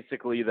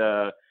basically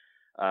the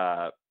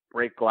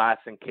break glass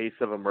in case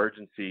of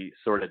emergency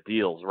sort of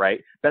deals,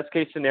 right? Best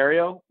case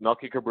scenario,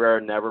 Melky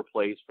Cabrera never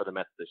plays for the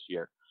Mets this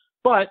year.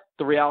 But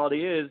the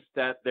reality is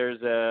that there's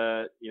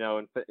an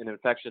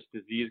infectious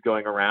disease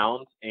going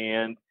around,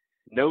 and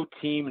no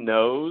team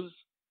knows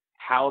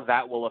how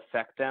that will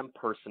affect them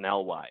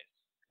personnel-wise.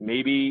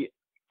 Maybe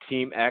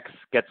Team X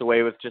gets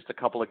away with just a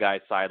couple of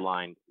guys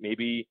sidelined.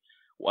 Maybe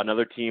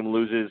another team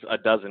loses a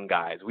dozen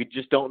guys. We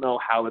just don't know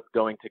how it's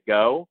going to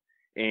go.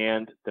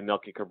 And the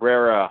Melky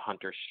Cabrera,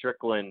 Hunter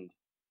Strickland,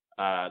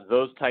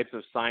 those types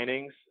of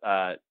signings,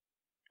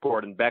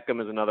 Gordon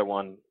Beckham is another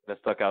one that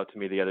stuck out to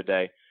me the other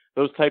day.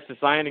 Those types of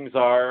signings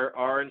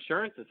are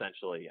insurance,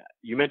 essentially.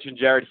 You mentioned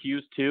Jared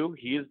Hughes, too.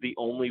 He is the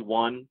only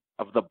one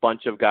of the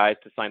bunch of guys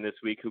to sign this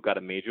week who got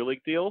a major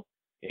league deal.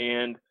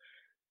 And,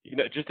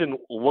 just in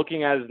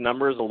looking at his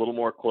numbers a little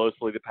more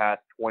closely the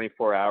past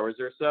 24 hours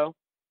or so,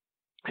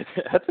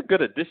 that's a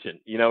good addition.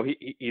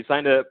 He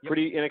signed a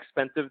pretty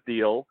inexpensive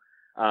deal.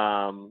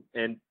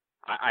 And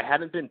I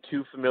hadn't been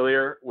too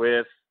familiar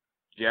with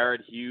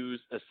Jared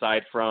Hughes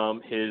aside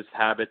from his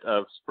habit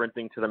of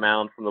sprinting to the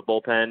mound from the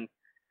bullpen,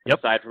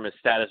 aside from his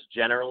status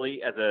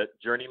generally as a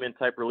journeyman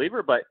type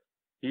reliever, but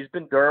he's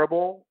been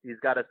durable. He's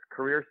got a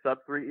career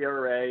sub-3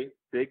 ERA,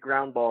 big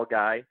ground ball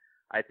guy.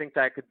 I think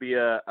that could be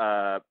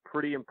a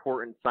pretty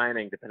important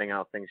signing depending on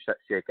how things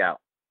shake out.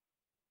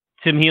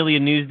 Tim Healy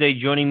of Newsday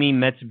joining me,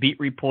 Mets beat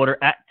reporter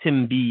at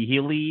Tim B.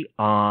 Healy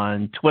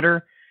on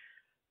Twitter.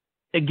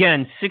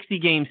 Again,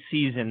 60-game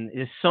season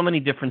is so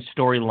many different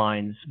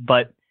storylines,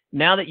 but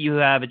now that you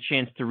have a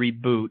chance to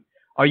reboot,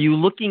 are you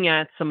looking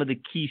at some of the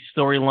key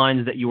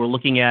storylines that you were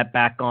looking at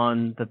back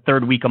on the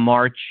third week of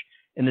March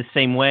in the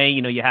same way?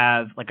 You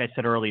have, like I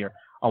said earlier,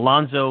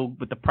 Alonso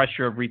with the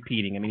pressure of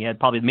repeating. I mean, he had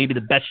probably maybe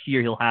the best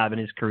year he'll have in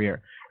his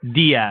career.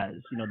 Diaz,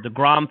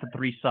 DeGrom for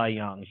 3 Cy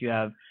Youngs. You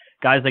have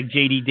guys like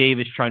J.D.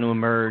 Davis trying to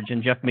emerge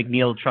and Jeff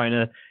McNeil trying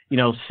to,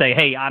 say,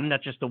 hey, I'm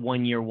not just a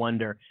one-year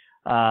wonder.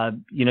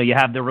 You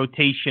have the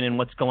rotation and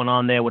what's going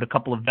on there with a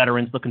couple of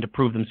veterans looking to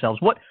prove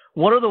themselves. What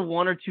are the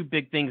one or two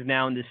big things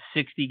now in this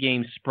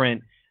 60-game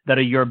sprint that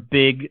are your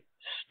big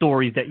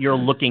stories that you're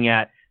looking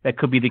at that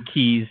could be the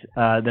keys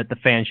that the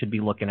fans should be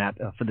looking at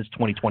for this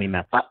 2020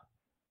 Mets?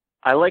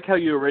 I like how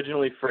you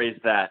originally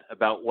phrased that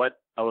about what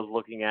I was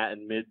looking at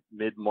in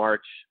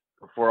mid-March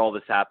before all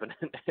this happened.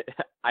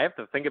 I have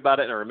to think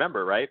about it and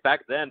remember, right? Back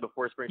then,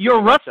 before spring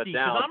training got shut down. You're rusty,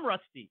 because I'm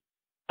rusty.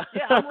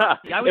 Yeah, I'm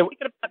rusty. I was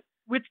thinking about,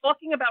 we're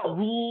talking about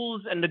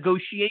rules and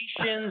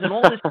negotiations and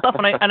all this stuff,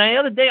 and the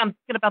other day I'm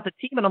thinking about the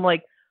team, and I'm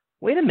like,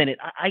 wait a minute,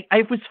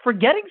 I was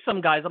forgetting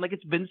some guys. I'm like,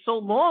 it's been so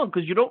long,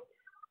 because you don't.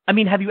 I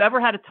mean, have you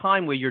ever had a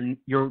time where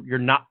you're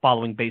not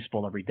following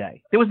baseball every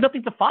day? There was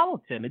nothing to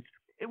follow, Tim.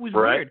 It was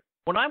right. Weird.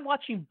 When I'm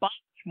watching Bosch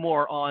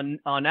more on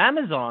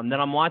Amazon than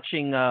I'm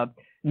watching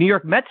New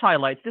York Mets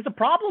highlights, there's a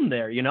problem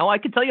there. I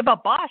could tell you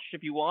about Bosch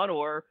if you want,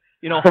 or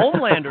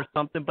Homeland or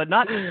something, but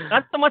not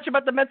so much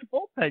about the Mets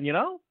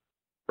bullpen.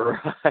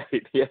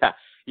 Right.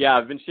 Yeah.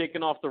 I've been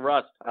shaking off the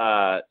rust.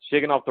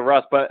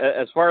 But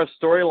as far as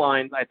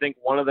storylines, I think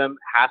one of them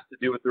has to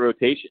do with the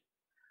rotation.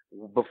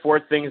 Before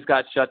things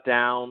got shut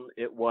down,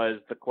 it was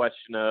the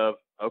question of,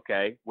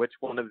 okay, which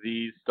one of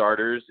these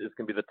starters is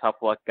going to be the tough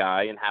luck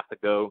guy and have to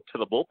go to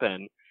the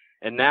bullpen?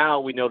 And now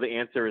we know the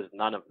answer is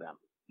none of them.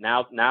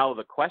 Now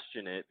the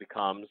question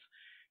becomes,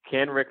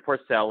 can Rick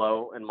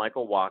Porcello and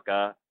Michael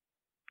Wacha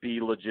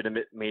be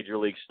legitimate major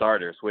league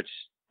starters, which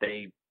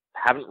they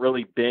haven't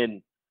really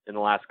been in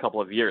the last couple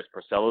of years.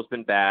 Porcello's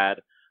been bad.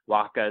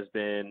 Wacha has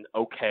been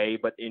okay,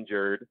 but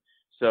injured.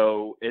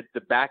 So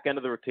the back end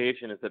of the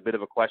rotation is a bit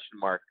of a question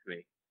mark to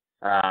me.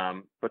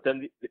 But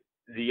then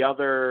the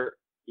other,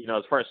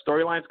 as far as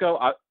storylines go,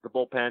 the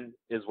bullpen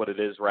is what it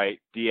is, right?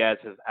 Diaz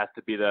has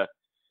to be the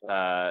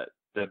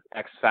the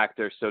X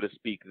factor, so to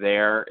speak,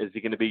 there? Is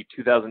he going to be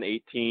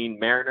 2018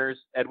 Mariners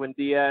Edwin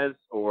Diaz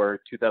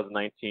or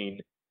 2019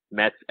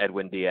 Mets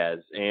Edwin Diaz?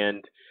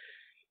 And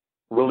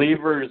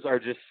relievers are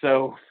just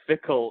so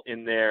fickle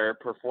in their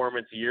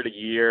performance year to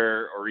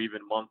year or even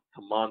month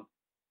to month.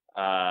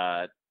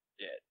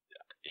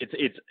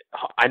 It's.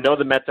 I know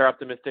the Mets are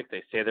optimistic.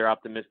 They say they're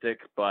optimistic,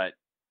 but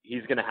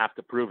he's going to have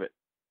to prove it.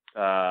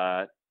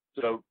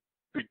 So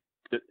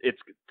it's,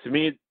 to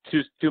me,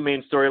 two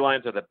main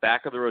storylines are the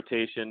back of the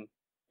rotation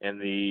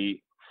and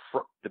the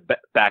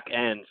back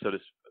end, so to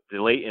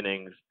the late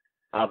innings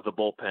of the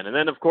bullpen. And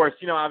then, of course,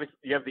 obviously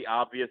you have the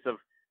obvious of,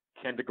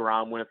 can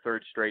DeGrom win a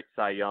third straight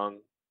Cy Young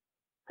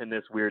in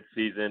this weird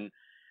season?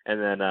 And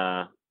then,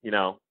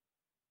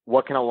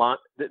 what can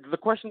the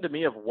question to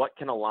me of what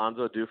can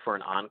Alonso do for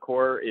an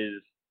encore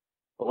is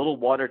a little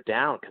watered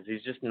down, because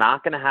he's just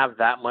not going to have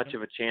that much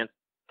of a chance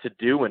to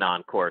do an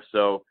encore.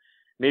 So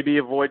maybe he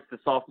avoids the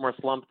sophomore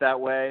slump that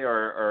way,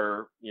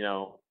 or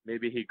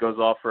maybe he goes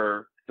off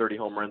for 30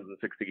 home runs in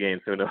 60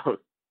 games. Who knows?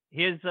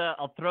 Here's,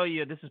 I'll throw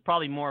you, this is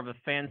probably more of a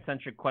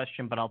fan-centric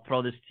question, but I'll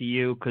throw this to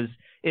you because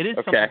it is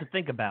something to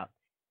think about.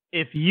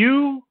 If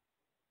you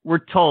were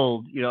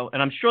told,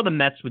 and I'm sure the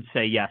Mets would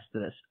say yes to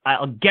this,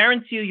 I'll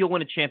guarantee you'll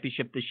win a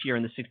championship this year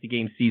in the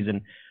 60-game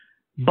season,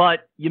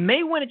 but you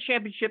may win a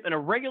championship in a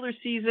regular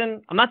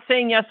season. I'm not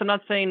saying yes, I'm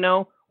not saying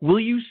no. Will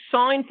you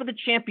sign for the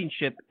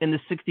championship in the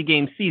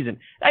 60-game season?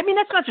 I mean,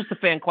 that's not just a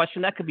fan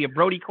question. That could be a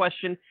Brody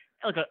question.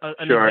 Like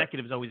an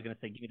executive is always going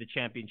to say, give me the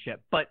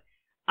championship. But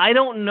I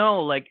don't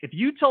know. Like, if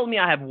you told me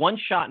I have one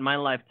shot in my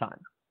lifetime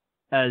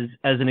as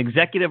an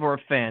executive or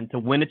a fan to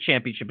win a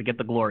championship and get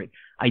the glory,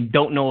 I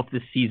don't know if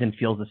this season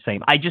feels the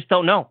same. I just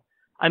don't know.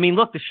 I mean,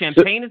 look, the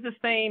champagne is the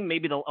same.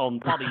 Maybe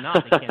probably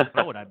not. They can't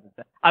throw it.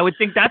 I would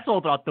think that's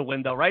all out the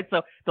window, right?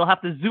 So they'll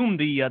have to zoom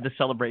the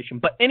celebration.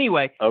 But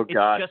anyway, it's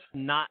just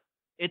not.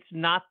 It's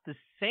not the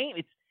same.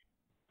 It's,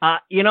 I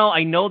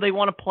know they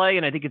want to play,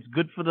 and I think it's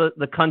good for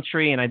the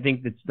country, and I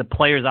think that the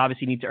players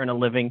obviously need to earn a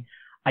living.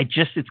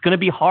 It's going to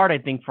be hard, I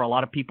think, for a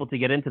lot of people to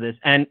get into this,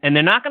 and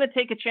they're not going to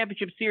take a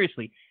championship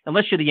seriously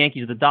unless you're the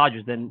Yankees or the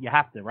Dodgers. Then you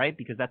have to, right?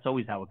 Because that's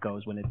always how it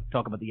goes when they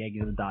talk about the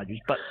Yankees or the Dodgers.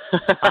 But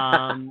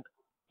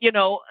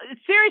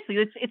seriously,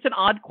 it's an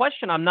odd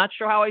question. I'm not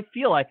sure how I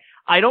feel.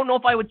 I don't know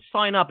if I would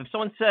sign up if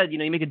someone said, you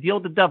make a deal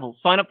with the Devils,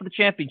 sign up for the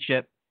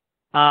championship.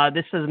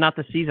 This is not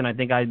the season. I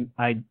think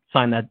I'd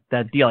sign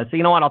that deal. I'd say,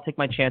 you know what, I'll take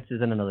my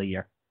chances in another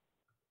year.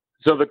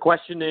 So the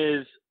question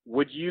is,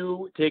 would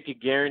you take a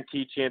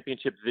guaranteed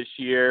championship this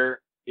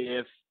year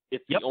if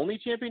it's the only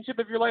championship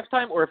of your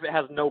lifetime, or if it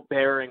has no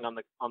bearing on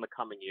the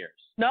coming years?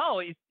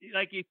 No,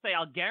 like you say,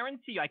 I'll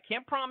guarantee you. I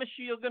can't promise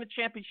you'll get a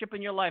championship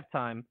in your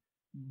lifetime,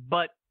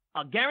 but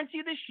I'll guarantee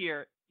you this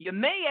year. You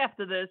may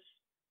after this,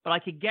 but I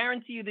could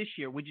guarantee you this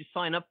year. Would you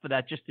sign up for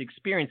that just to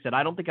experience it?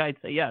 I don't think I'd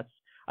say yes.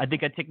 I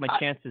think I'd take my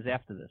chances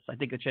after this. I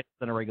think a chance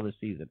in a regular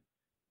season.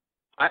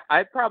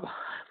 I'd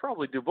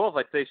probably do both.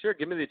 I'd say, sure,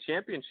 give me the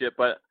championship,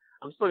 but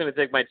I'm still going to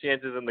take my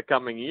chances in the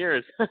coming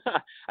years.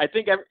 I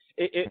think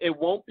it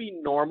won't be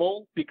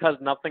normal because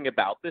nothing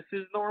about this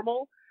is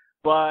normal,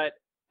 but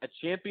a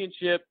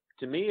championship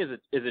to me is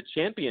a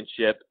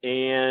championship,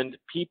 and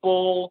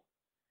people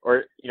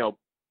or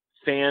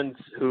fans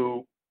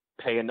who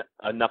pay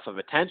enough of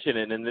attention,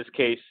 and in this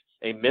case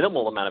a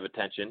minimal amount of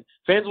attention,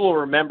 fans will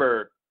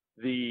remember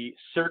the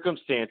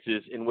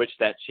circumstances in which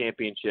that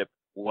championship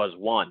was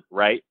won,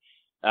 right?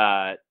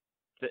 The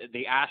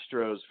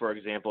Astros, for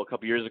example, a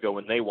couple years ago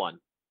when they won,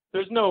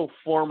 there's no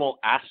formal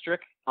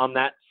asterisk on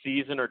that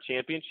season or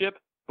championship,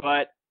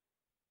 but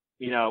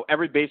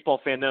every baseball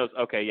fan knows,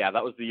 okay, yeah,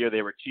 that was the year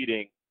they were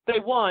cheating. They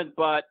won,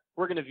 but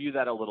we're going to view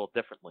that a little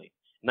differently.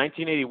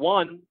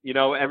 1981,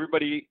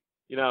 everybody,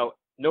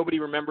 nobody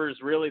remembers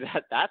really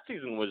that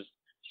season was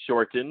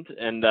shortened,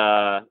 and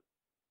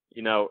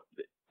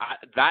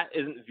that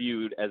isn't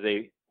viewed as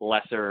a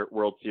lesser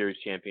World Series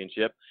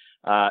championship.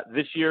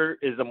 This year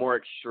is a more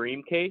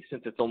extreme case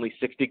since it's only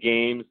 60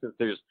 games, since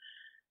there's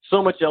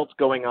so much else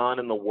going on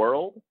in the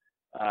world.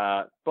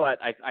 But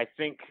I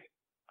think,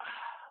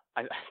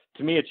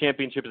 to me, a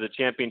championship is a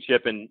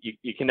championship, and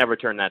you can never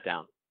turn that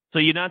down. So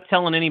you're not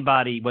telling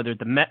anybody, whether it's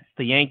the Mets,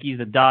 the Yankees,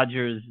 the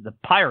Dodgers, the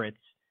Pirates,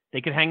 they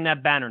could hang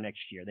that banner next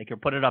year. They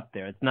could put it up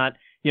there. It's not,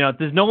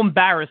 there's no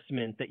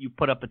embarrassment that you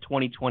put up a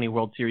 2020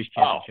 World Series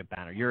championship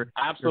banner. You're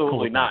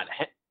absolutely not.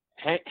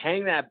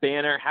 Hang that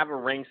banner, have a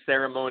ring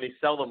ceremony,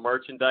 sell the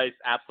merchandise.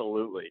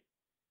 Absolutely.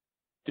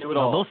 Do it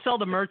all. They'll sell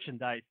the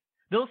merchandise.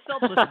 They'll sell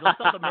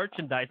the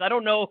merchandise. I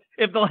don't know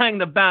if they'll hang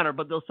the banner,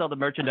 but they'll sell the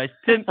merchandise.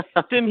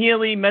 Tim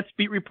Healy, Mets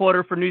beat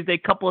reporter for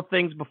Newsday. Couple of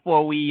things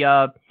before we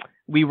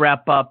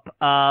wrap up.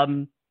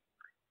 Minor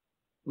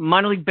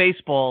League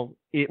Baseball.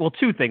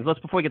 Two things.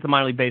 Before we get to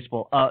minor league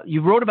baseball.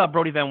 You wrote about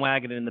Brodie Van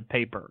Wagenen in the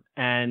paper,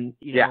 and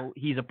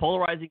he's a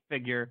polarizing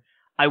figure.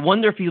 I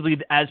wonder if he'll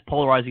be as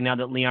polarizing now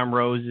that Leon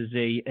Rose is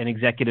an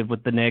executive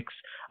with the Knicks.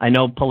 I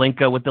know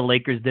Pelinka with the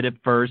Lakers did it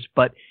first,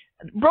 but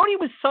Brodie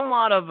was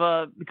somewhat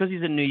of because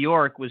he's in New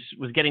York, was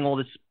getting all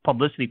this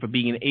publicity for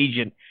being an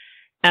agent.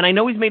 And I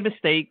know he's made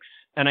mistakes,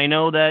 and I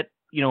know that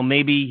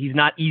maybe he's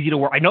not easy to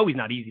work. I know he's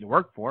not easy to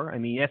work for. I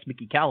mean, ask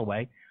Mickey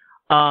Callaway.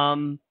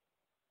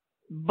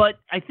 But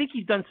I think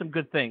he's done some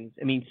good things.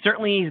 I mean,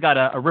 certainly he's got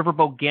a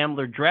riverboat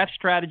gambler draft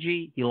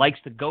strategy. He likes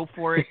to go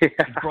for it. He's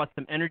brought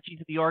some energy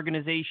to the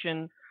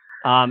organization.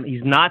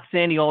 He's not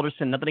Sandy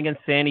Alderson. Nothing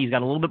against Sandy. He's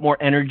got a little bit more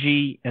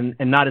energy and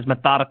not as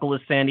methodical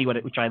as Sandy,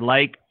 which I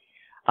like.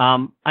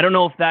 I don't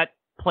know if that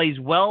plays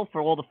well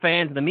for all the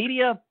fans and the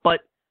media,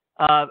 but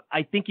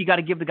I think you got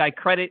to give the guy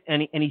credit.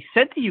 And he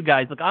said to you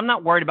guys, look, I'm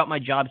not worried about my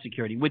job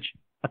security, which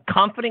a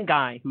confident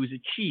guy who's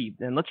achieved.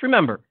 And let's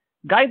remember,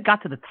 guy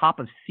got to the top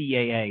of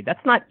CAA.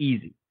 That's not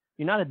easy.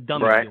 You're not a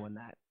dummy doing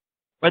that,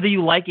 whether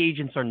you like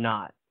agents or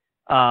not.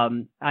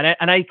 And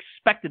I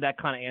expected that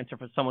kind of answer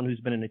for someone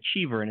who's been an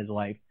achiever in his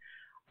life.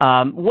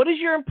 What is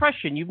your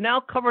impression? You've now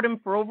covered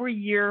him for over a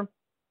year,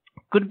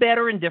 good, bad,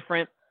 or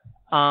indifferent.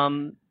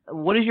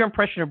 What is your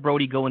impression of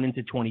Brodie going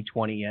into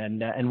 2020,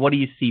 and what do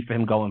you see for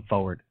him going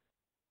forward?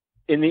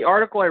 In the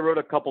article I wrote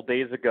a couple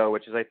days ago,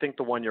 which is I think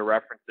the one you're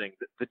referencing,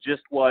 the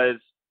gist was,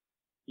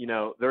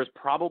 there's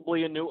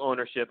probably a new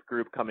ownership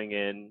group coming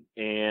in,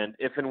 and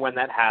if and when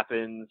that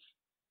happens,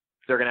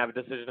 they're going to have a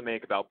decision to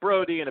make about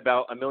Brodie and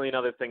about a million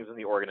other things in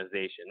the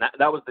organization.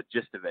 That was the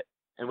gist of it.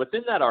 And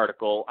within that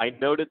article, I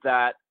noted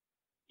that,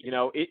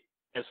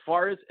 as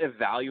far as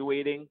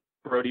evaluating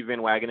Brodie Van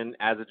Wagenen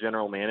as a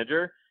general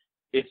manager,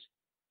 it's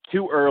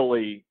too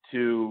early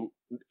to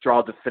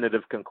draw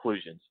definitive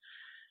conclusions.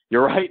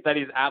 You're right that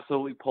he's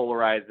absolutely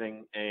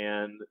polarizing,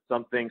 and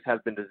some things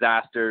have been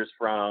disasters,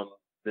 from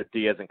the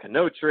Diaz and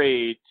Cano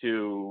trade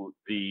to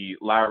the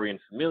Lowry and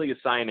Familia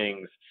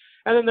signings.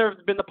 And then there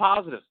have been the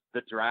positives.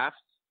 The drafts,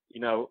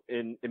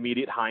 in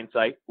immediate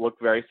hindsight, look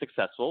very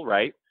successful,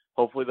 right?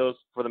 Hopefully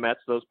for the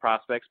Mets, those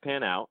prospects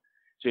pan out.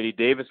 J.D.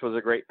 Davis was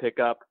a great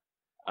pickup.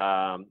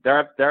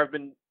 There have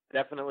been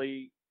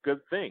definitely good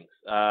things.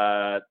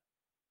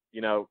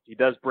 He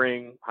does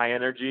bring high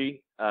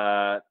energy.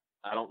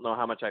 I don't know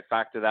how much I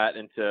factor that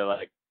into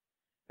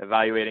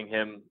evaluating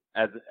him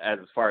as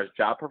far as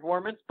job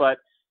performance, but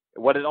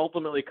what it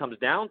ultimately comes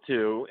down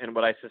to, and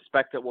what I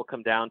suspect it will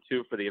come down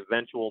to for the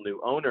eventual new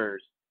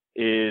owners,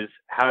 is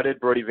how did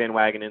Brodie Van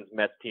Wagenen's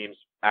Mets teams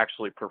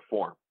actually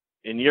perform?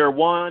 In year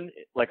one,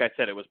 like I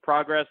said, it was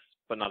progress,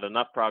 but not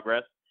enough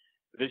progress.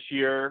 This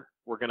year,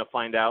 we're going to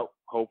find out,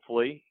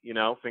 hopefully,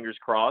 fingers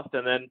crossed,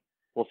 and then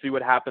we'll see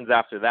what happens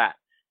after that.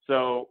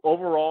 So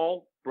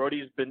overall,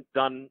 Brodie's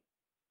done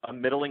a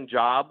middling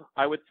job,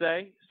 I would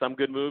say. Some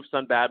good moves,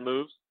 some bad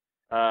moves.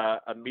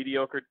 A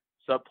mediocre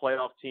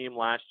sub-playoff team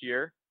last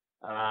year.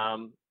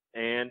 And,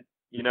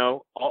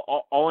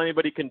 all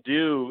anybody can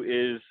do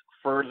is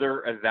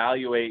further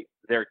evaluate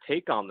their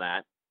take on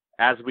that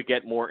as we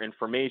get more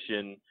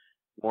information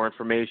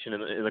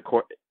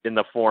in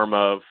the form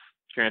of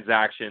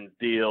transactions,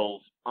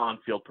 deals,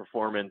 on-field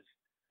performance,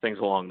 things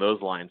along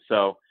those lines.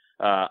 So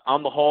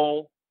on the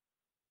whole,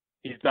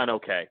 he's done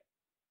okay.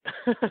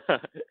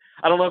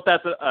 I don't know if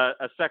that's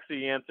a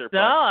sexy answer.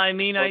 No, I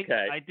mean,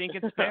 okay. I think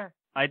it's fair.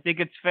 I think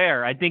it's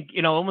fair. I think,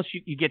 almost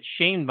you get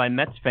shamed by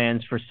Mets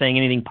fans for saying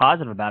anything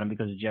positive about him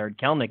because of Jared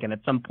Kelenic. And at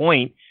some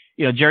point,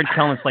 Jared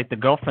Kelenick's like the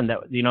girlfriend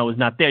that, was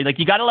not there. Like,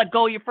 you got to let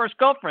go of your first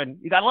girlfriend.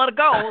 You got to let it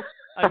go.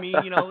 I mean,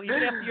 even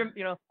after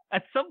you're,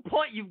 at some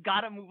point you've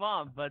got to move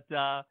on. But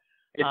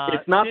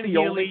it's not the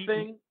only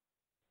thing.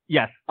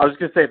 Yes. I was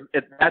going to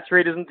say, that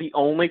trade isn't the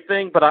only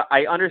thing, but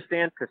I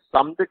understand to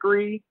some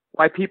degree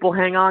why people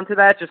hang on to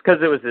that, just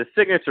because it was his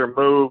signature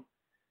move.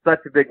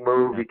 Such a big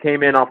move. He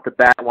came in off the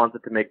bat,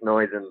 wanted to make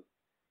noise, and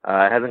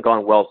it hasn't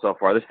gone well so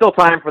far. There's still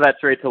time for that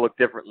trade to look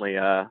differently,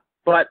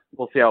 but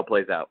we'll see how it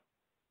plays out.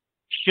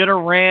 He should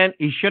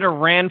have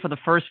ran for the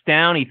first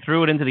down. He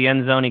threw it into the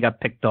end zone. He got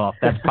picked off.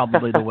 That's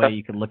probably the way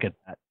you can look at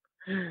that.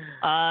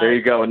 There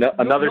you go.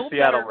 Another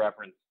Seattle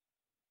reference.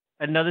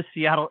 Another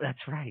Seattle. That's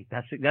right.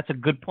 That's a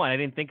good point. I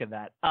didn't think of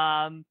that.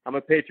 I'm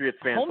a Patriots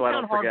fan, so I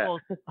don't forget.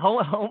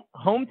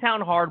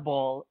 Hometown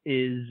Hardball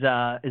is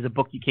a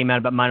book that came out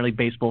about minor league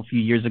baseball a few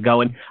years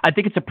ago, and I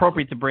think it's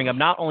appropriate to bring up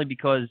not only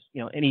because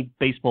any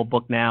baseball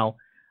book now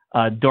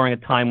during a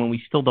time when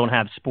we still don't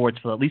have sports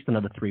for at least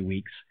another 3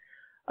 weeks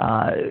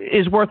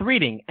is worth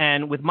reading.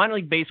 And with minor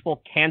league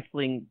baseball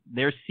canceling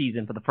their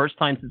season for the first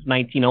time since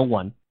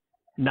 1901,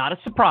 not a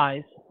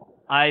surprise.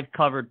 I've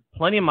covered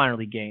plenty of minor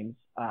league games.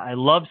 I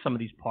love some of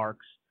these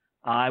parks.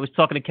 I was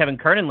talking to Kevin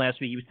Kernan last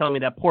week. He was telling me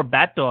that poor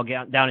bat dog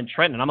down in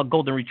Trenton, and I'm a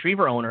golden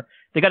retriever owner.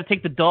 They got to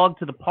take the dog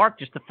to the park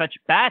just to fetch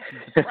bats.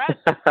 He's depressed.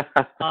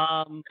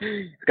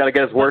 He's got to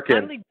get his work in.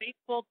 Minor league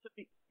baseball,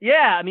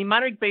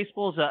 minor league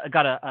baseball's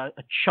got a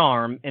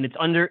charm, and it's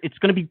going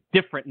to be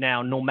different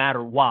now, no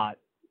matter what,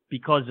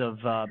 because of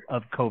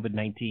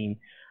COVID-19.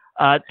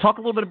 Talk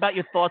a little bit about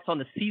your thoughts on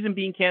the season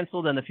being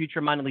canceled and the future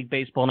of minor league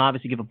baseball, and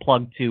obviously give a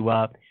plug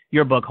to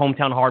your book,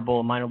 Hometown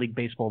Hardball, a minor league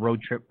baseball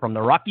road trip from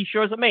the rocky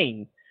shores of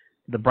Maine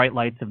to the bright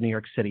lights of New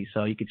York City.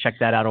 So you can check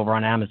that out over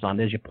on Amazon.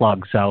 There's your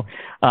plug. So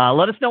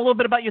let us know a little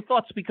bit about your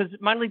thoughts, because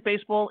minor league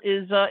baseball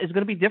is going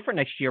to be different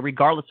next year,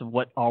 regardless of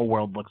what our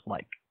world looks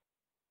like.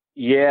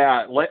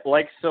 Yeah,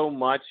 like so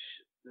much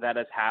that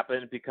has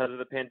happened because of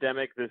the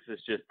pandemic. This is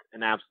just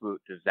an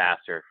absolute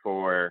disaster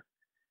for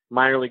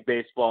minor league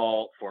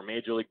baseball, for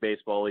Major League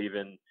Baseball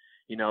even.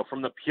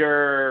 From the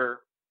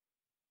pure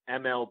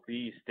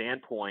MLB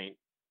standpoint,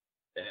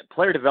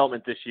 player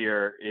development this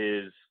year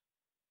is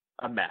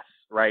a mess,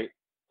 right?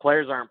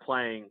 Players aren't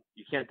playing.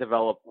 You can't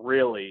develop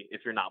really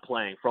if you're not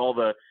playing. For all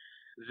the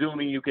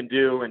Zooming you can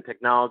do and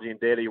technology and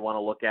data you want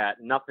to look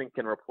at, nothing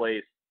can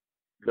replace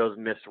those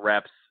missed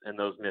reps and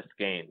those missed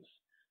games.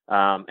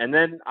 And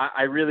then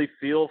I really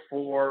feel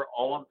for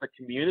all of the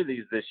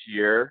communities this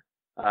year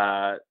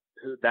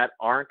that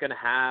aren't going to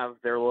have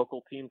their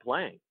local team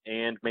playing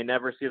and may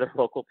never see their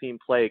local team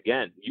play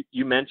again.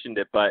 You mentioned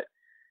it, but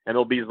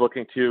MLB is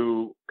looking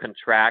to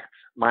contract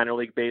minor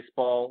league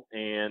baseball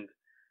and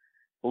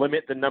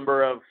limit the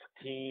number of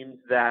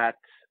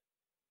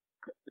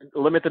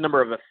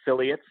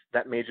affiliates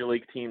that major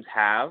league teams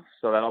have.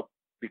 So that'll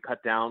be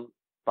cut down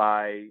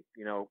by,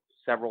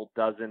 several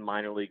dozen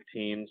minor league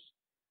teams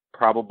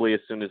probably as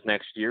soon as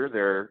next year.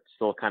 They're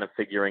still kind of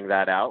figuring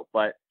that out,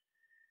 but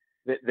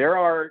there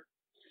are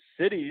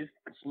cities,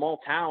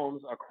 small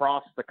towns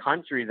across the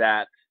country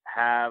that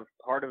have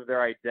part of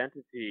their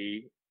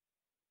identity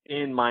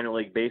in minor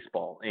league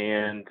baseball.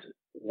 And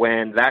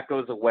when that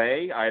goes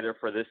away, either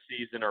for this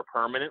season or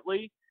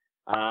permanently,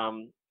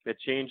 it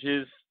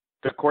changes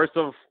the course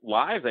of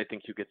lives, I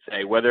think you could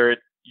say, whether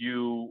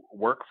you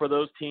work for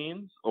those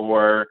teams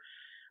or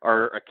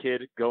are a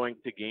kid going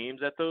to games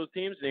at those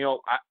teams.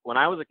 When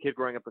I was a kid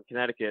growing up in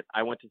Connecticut,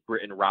 I went to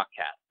Britain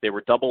Rockcats. They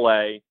were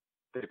AA.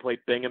 They played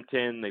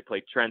Binghamton. They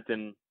played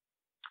Trenton.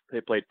 They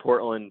played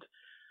Portland.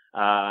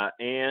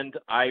 And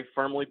I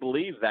firmly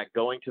believe that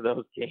going to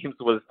those games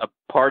was a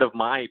part of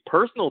my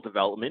personal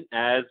development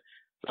as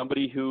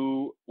somebody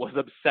who was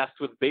obsessed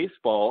with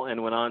baseball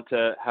and went on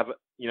to have,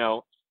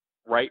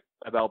 write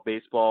about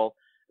baseball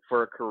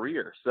for a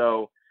career.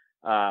 So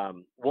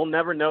we'll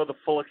never know the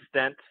full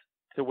extent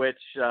to which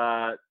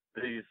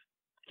these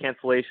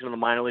cancellation of the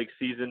minor league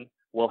season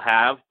will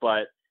have,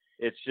 but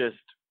it's just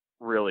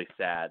really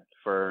sad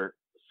for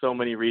so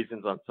many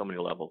reasons on so many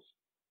levels.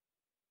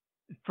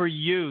 For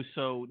you,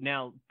 so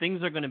now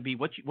things are going to be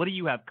what do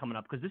you have coming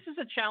up? Because this is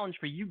a challenge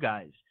for you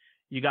guys.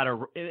 You got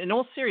to, in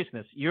all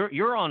seriousness,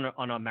 you're on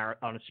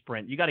a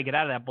sprint. You got to get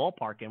out of that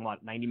ballpark in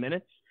 90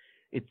 minutes.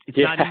 It's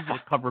not easy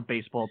to cover a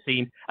baseball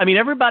team. I mean,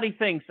 everybody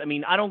thinks. I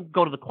mean, I don't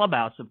go to the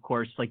clubhouse, of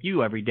course, like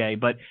you every day,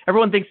 but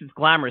everyone thinks it's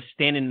glamorous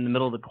standing in the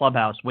middle of the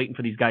clubhouse waiting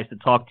for these guys to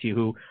talk to you.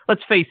 Who,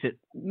 let's face it,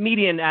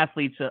 media and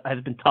athletes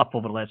has been tough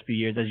over the last few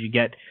years as you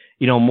get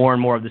more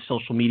and more of the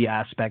social media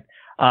aspect.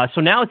 So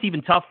now it's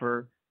even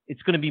tougher.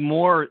 It's going to be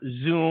more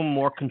Zoom,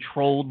 more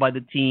controlled by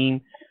the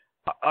team.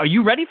 Are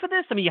you ready for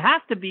this? I mean, you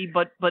have to be,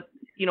 but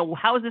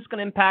how is this going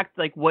to impact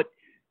what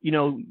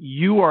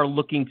you are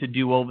looking to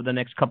do over the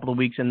next couple of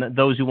weeks, and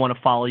those who want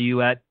to follow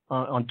you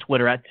on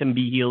Twitter at Tim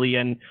B. Healy,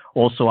 and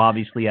also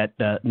obviously at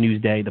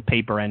Newsday, the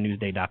paper, and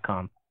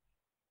Newsday.com.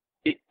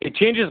 It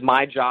changes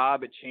my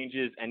job. It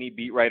changes any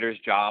beat writer's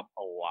job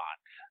a lot.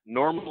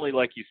 Normally,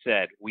 like you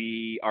said,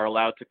 we are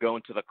allowed to go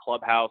into the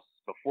clubhouse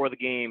before the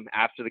game,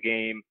 after the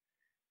game,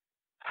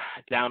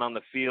 down on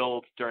the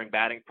field during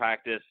batting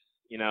practice,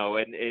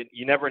 and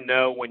you never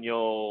know when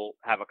you'll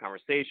have a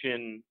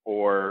conversation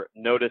or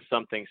notice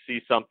something,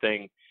 see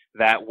something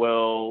that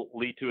will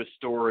lead to a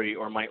story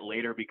or might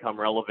later become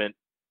relevant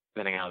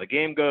depending on how the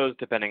game goes,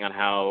 depending on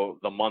how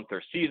the month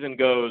or season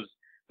goes.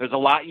 There's a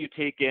lot you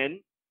take in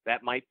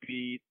that might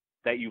be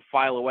that you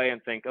file away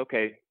and think,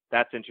 okay,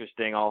 that's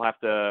interesting. I'll have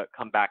to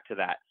come back to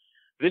that.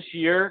 This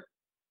year,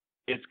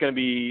 it's going to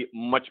be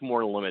much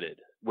more limited,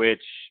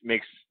 which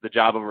makes the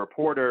job of a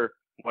reporter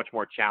much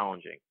more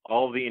challenging.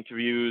 All of the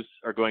interviews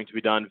are going to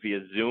be done via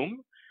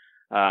Zoom.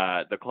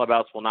 The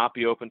clubhouse will not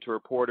be open to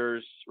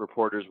reporters.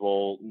 Reporters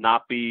will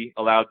not be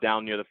allowed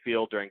down near the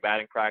field during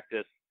batting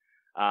practice.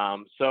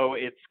 So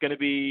it's going to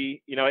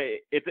be,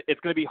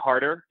 it's going to be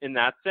harder in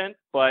that sense,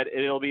 but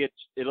it'll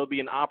be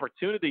an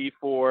opportunity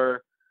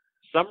for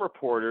some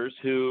reporters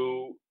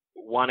who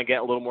want to get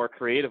a little more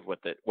creative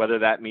with it, whether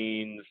that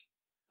means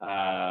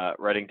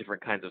writing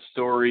different kinds of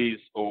stories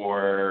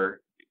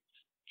or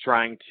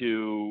trying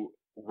to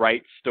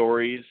write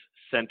stories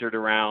centered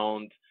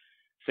around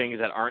things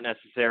that aren't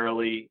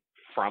necessarily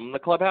from the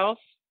clubhouse.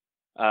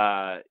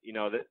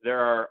 There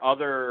are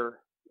other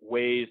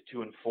ways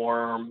to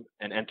inform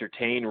and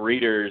entertain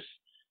readers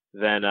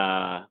than,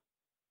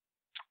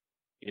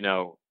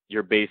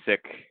 your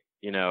basic,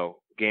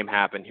 game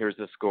happened, here's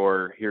the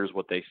score, here's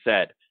what they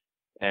said.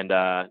 And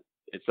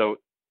so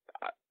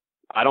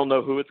I don't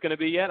know who it's going to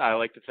be yet. I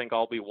like to think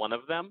I'll be one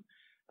of them.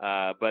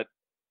 But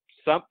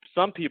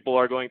some people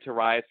are going to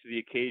rise to the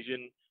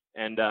occasion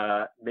and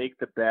make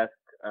the best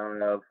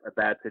out of a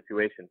bad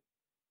situation.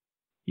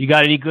 You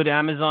got any good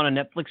Amazon or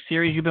Netflix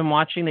series you've been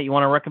watching that you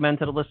want to recommend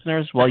to the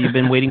listeners while you've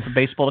been waiting for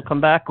baseball to come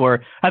back?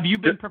 Or have you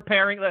been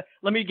preparing?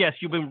 Let me guess,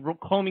 you've been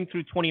combing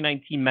through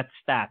 2019 Mets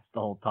stats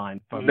the whole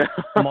time from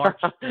March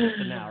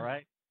to now,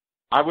 right?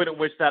 I wouldn't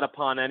wish that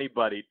upon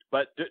anybody.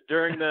 But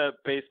during the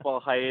baseball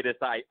hiatus,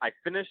 I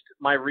finished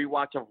my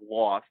rewatch of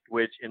Lost,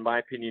 which, in my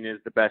opinion, is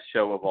the best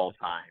show of all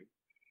time.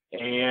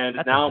 And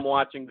now I'm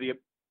watching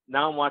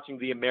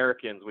The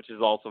Americans, which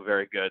is also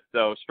very good.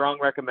 So strong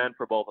recommend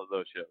for both of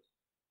those shows.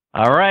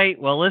 All right.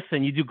 Well,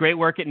 listen, you do great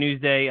work at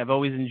Newsday. I've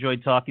always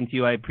enjoyed talking to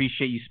you. I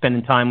appreciate you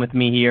spending time with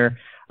me here.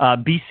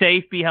 Be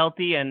safe, be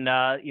healthy, and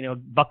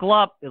buckle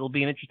up. It'll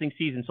be an interesting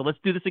season. So let's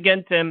do this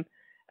again, Tim,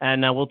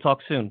 and we'll talk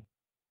soon.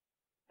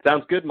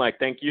 Sounds good, Mike.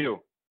 Thank you.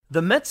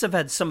 The Mets have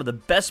had some of the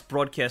best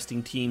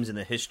broadcasting teams in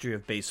the history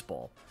of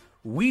baseball.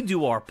 We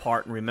do our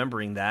part in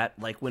remembering that,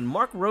 like when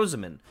Mark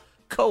Roseman,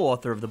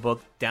 co-author of the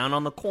book Down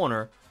on the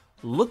Corner,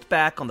 looked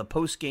back on the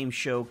post-game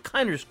show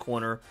Kiner's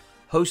Corner,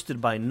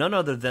 hosted by none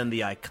other than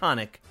the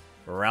iconic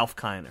Ralph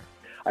Kiner.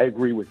 I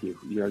agree with you.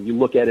 You know, you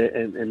look at it,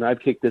 and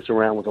I've kicked this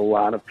around with a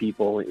lot of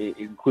people,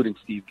 including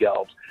Steve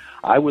Gelbs.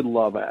 I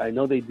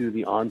know they do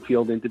the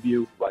on-field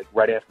interview, like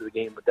right after the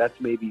game, but that's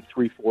maybe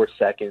 3-4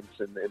 seconds,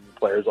 and the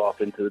players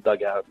off into the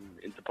dugout and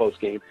into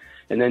post-game.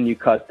 And then you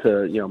cut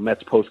to,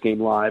 Mets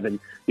post-game live, and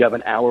you have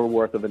an hour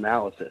worth of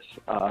analysis.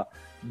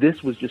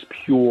 This was just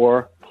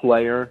pure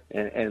player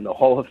and the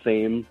Hall of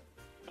Fame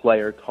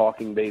player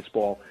talking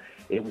baseball.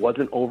 It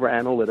wasn't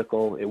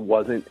over-analytical. It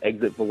wasn't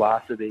exit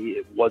velocity.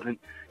 It wasn't,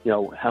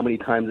 how many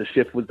times a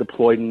shift was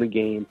deployed in the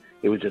game.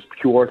 It was just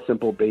pure,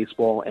 simple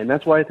baseball. And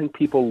that's why I think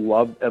people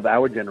of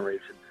our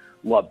generation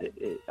loved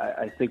it.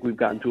 I think we've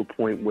gotten to a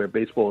point where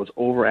baseball is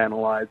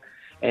over-analyzed,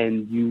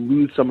 and you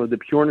lose some of the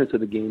pureness of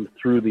the game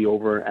through the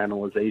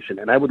over-analyzation.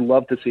 And I would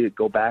love to see it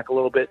go back a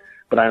little bit,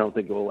 but I don't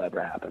think it will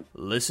ever happen.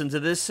 Listen to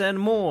this and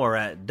more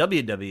at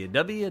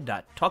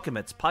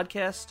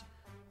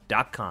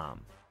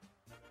www.talkingmetspodcast.com.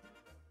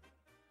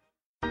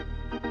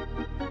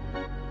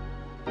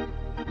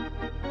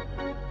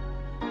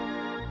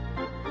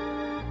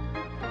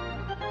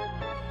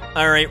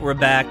 All right, we're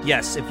back.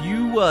 Yes, if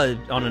you,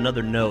 on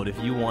another note,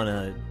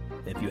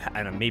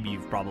 I know maybe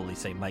you've probably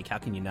say, Mike, how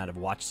can you not have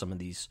watched some of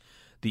these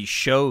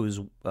shows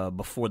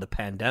before the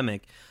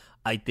pandemic?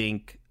 I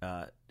think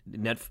watching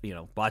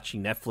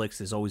Netflix,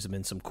 there's always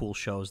been some cool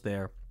shows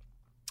there.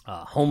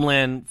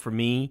 Homeland for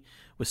me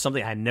was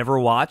something I never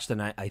watched,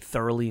 and I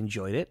thoroughly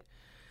enjoyed it.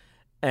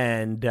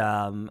 And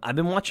I've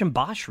been watching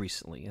Bosch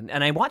recently,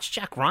 and I watched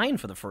Jack Ryan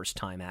for the first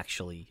time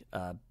actually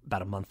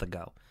about a month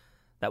ago.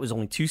 That was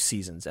only 2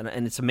 seasons,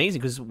 and it's amazing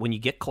because when you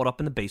get caught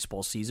up in the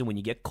baseball season, when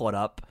you get caught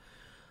up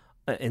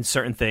in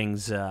certain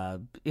things,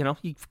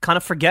 you kind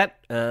of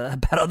forget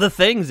about other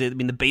things. I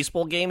mean, the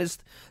baseball game is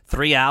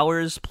 3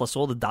 hours plus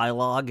all the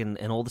dialogue and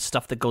all the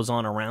stuff that goes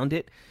on around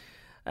it.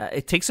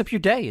 It takes up your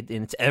day, and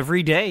it's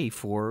every day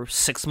for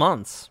 6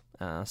 months.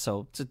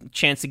 So it's a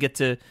chance to get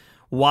to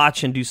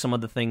watch and do some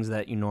of the things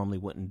that you normally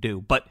wouldn't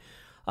do. But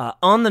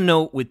on the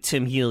note with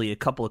Tim Healy, a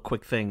couple of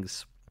quick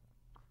things.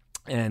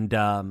 And,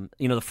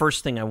 the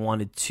first thing I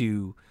wanted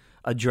to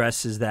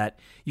address is that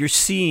you're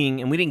seeing,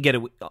 and we didn't get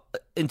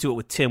into it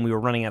with Tim, we were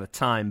running out of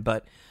time,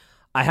 but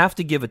I have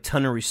to give a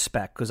ton of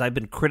respect because I've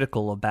been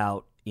critical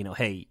about,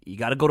 hey, you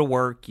got to go to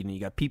work, you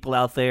got people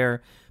out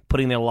there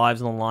putting their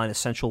lives on the line,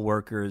 essential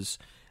workers,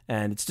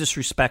 and it's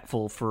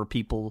disrespectful for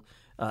people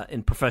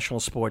in professional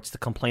sports to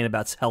complain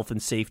about health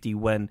and safety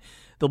when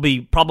they'll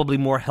be probably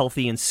more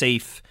healthy and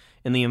safe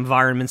in the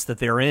environments that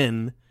they're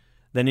in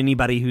than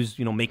anybody who's,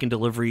 making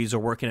deliveries or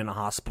working in a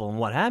hospital and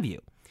what have you.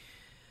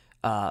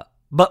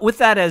 But with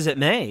that as it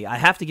may, I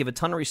have to give a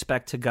ton of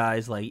respect to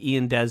guys like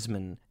Ian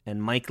Desmond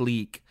and Mike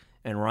Leake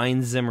and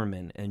Ryan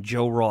Zimmerman and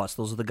Joe Ross.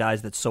 Those are the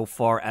guys that so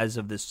far as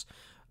of this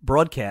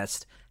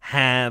broadcast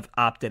have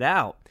opted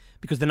out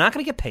because they're not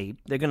going to get paid.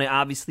 They're going to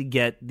obviously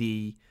get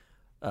the,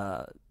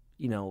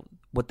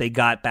 what they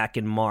got back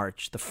in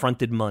March, the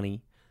fronted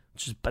money,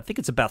 which is, I think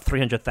it's about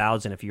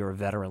 $300,000 if you're a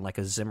veteran like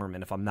a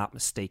Zimmerman, if I'm not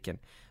mistaken.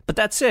 But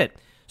that's it.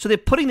 So they're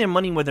putting their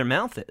money where their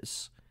mouth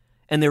is,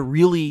 and they're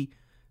really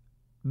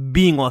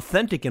being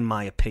authentic, in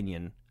my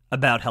opinion,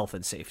 about health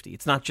and safety.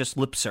 It's not just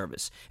lip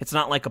service. It's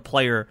not like a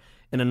player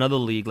in another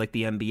league like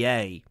the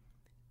NBA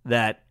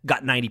that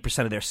got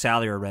 90% of their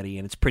salary already,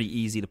 and it's pretty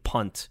easy to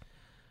punt.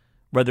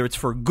 Whether it's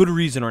for a good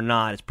reason or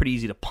not, it's pretty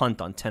easy to punt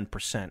on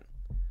 10%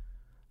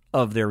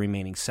 of their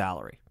remaining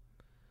salary.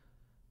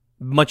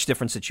 Much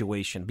different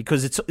situation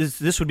because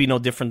this would be no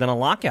different than a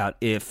lockout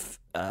if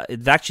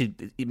it's actually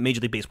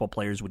Major League Baseball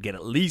players would get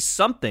at least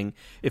something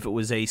if it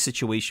was a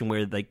situation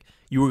where like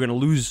you were going to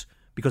lose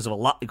because of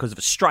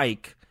a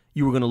strike,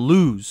 you were going to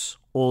lose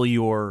all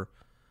your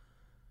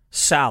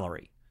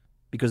salary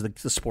because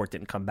the sport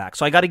didn't come back.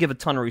 So I got to give a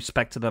ton of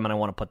respect to them, and I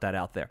want to put that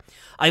out there.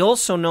 I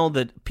also know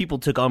that people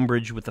took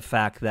umbrage with the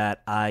fact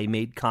that I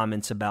made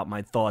comments about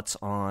my thoughts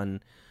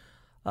on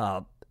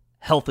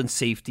health and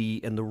safety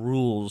and the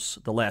rules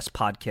the last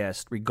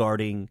podcast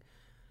regarding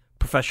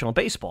professional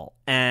baseball.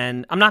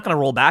 And I'm not going to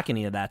roll back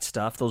any of that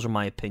stuff. Those are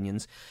my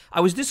opinions. I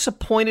was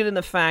disappointed in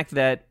the fact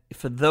that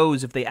for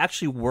those, if they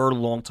actually were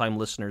longtime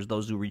listeners,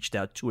 those who reached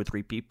out, 2 or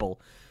 3 people,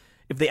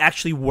 if they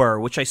actually were,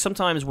 which I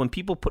sometimes, when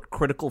people put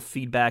critical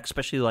feedback,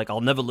 especially like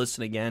I'll never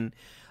listen again,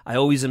 I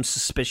always am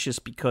suspicious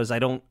because I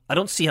don't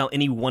see how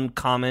any one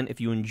comment, if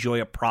you enjoy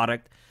a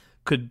product,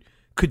 could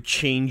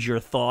change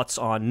your thoughts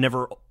on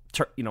never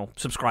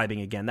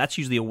subscribing again. That's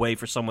usually a way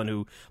for someone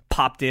who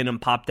popped in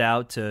and popped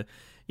out to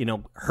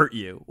hurt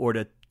you, or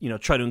to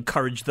try to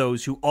encourage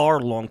those who are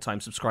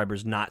longtime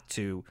subscribers not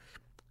to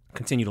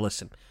continue to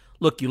listen.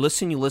 Look, you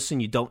listen,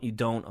 you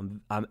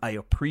don't. I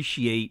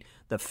appreciate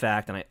the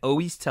fact, and I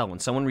always tell when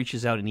someone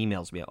reaches out and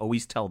emails me, I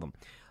always tell them,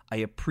 I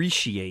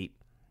appreciate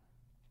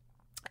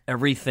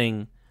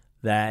everything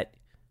that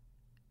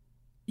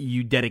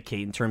you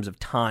dedicate in terms of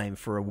time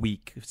for a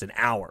week. If it's an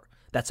hour,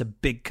 that's a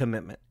big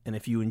commitment. And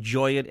if you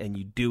enjoy it and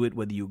you do it,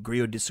 whether you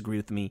agree or disagree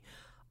with me,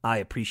 I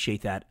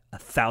appreciate that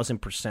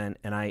 1,000%,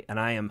 and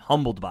I am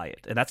humbled by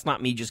it. And that's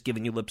not me just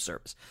giving you lip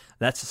service.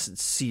 That's a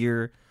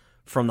sincere,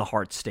 from the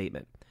heart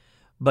statement.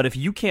 But if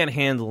you can't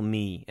handle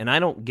me, and I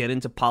don't get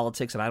into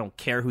politics, and I don't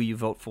care who you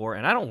vote for,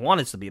 and I don't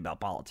want it to be about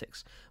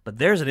politics, but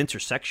there's an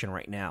intersection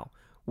right now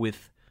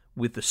with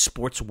the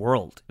sports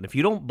world. And if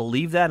you don't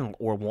believe that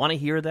or want to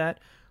hear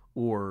that,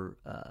 or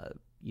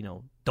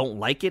don't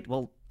like it,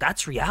 well,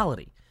 that's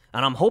reality.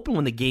 And I'm hoping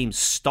when the games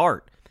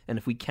start, and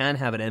if we can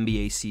have an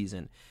NBA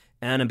season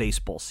and a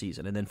baseball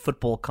season, and then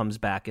football comes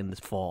back in the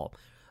fall,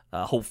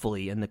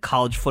 hopefully, and the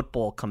college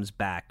football comes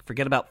back.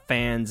 Forget about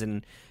fans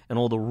and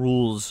all the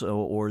rules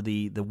or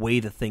the way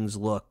the things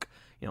look.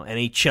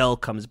 NHL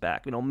comes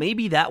back.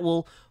 Maybe that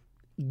will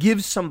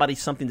give somebody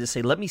something to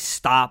say. Let me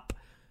stop.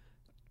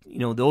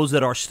 Those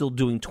that are still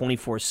doing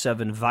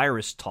 24/7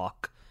 virus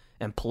talk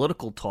and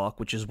political talk,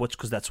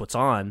 because that's what's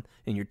on,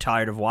 and you're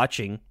tired of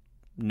watching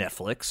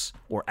Netflix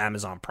or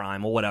Amazon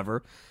Prime or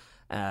whatever.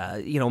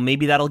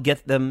 Maybe that'll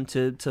get them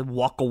to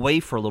walk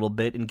away for a little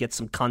bit and get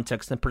some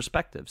context and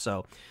perspective.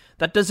 So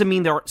that doesn't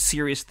mean there aren't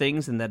serious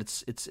things and that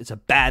it's a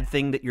bad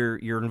thing that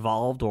you're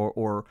involved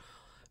or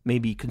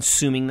maybe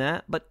consuming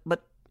that. But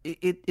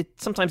it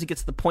sometimes it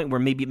gets to the point where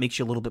maybe it makes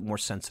you a little bit more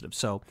sensitive.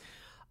 So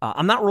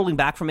I'm not rolling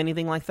back from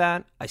anything like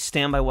that. I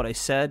stand by what I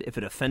said. If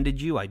it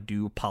offended you, I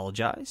do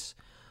apologize.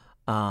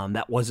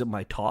 That wasn't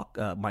my talk,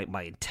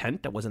 my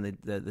intent. That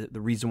wasn't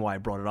the reason why I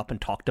brought it up and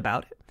talked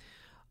about it.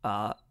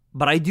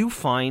 But I do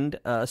find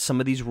some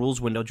of these rules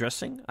window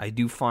dressing. I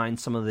do find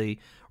some of the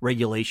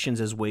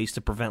regulations as ways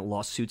to prevent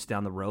lawsuits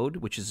down the road,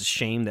 which is a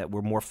shame that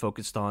we're more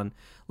focused on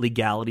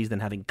legalities than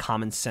having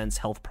common sense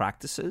health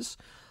practices.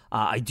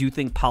 I do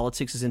think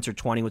politics is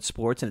intertwining with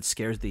sports, and it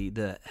scares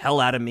the hell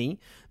out of me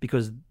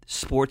because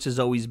sports has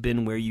always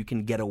been where you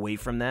can get away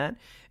from that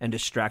and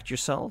distract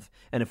yourself.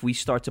 And if we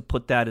start to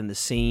put that in the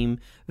same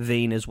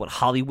vein as what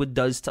Hollywood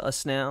does to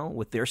us now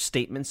with their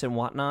statements and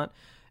whatnot,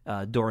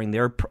 during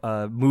their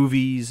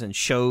movies and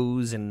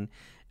shows and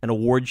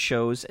award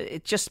shows,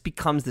 it just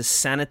becomes this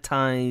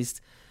sanitized,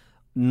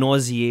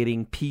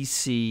 nauseating,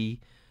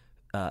 PC,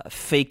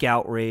 fake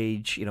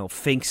outrage,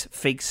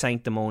 fake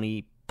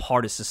sanctimony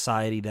part of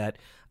society that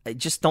I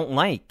just don't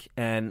like.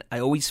 And I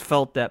always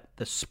felt that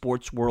the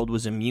sports world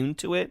was immune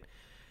to it.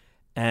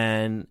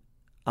 And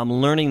I'm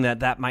learning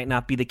that might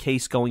not be the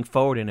case going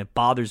forward, and it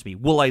bothers me.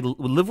 Will I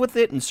live with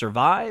it and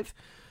survive?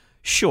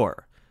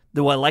 Sure.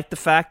 Do I like the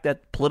fact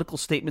that political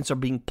statements are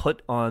being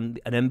put on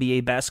an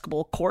NBA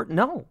basketball court?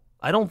 No,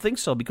 I don't think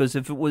so. Because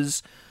if it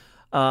was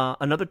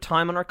another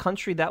time in our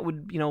country, that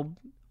would,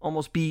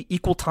 almost be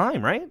equal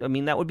time, right? I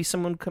mean, that would be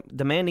someone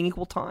demanding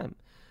equal time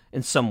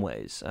in some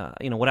ways.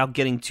 Without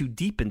getting too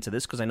deep into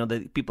this, because I know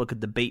that people could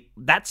debate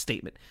that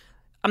statement.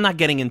 I'm not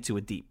getting into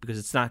it deep because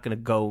it's not going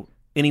to go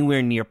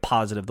anywhere near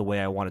positive the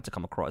way I want it to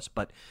come across.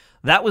 But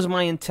that was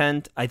my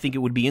intent. I think it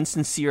would be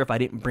insincere if I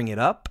didn't bring it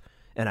up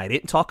and I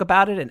didn't talk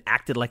about it and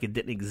acted like it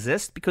didn't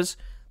exist, because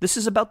this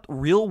is about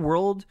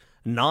real-world,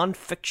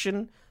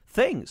 nonfiction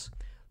things.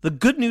 The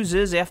good news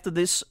is, after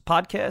this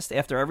podcast,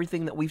 after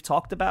everything that we've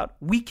talked about,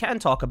 we can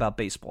talk about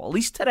baseball, at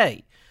least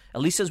today,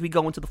 at least as we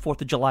go into the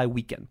 4th of July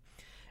weekend.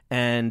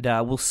 And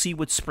we'll see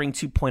what Spring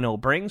 2.0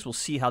 brings. We'll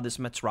see how this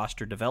Mets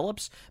roster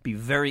develops. Be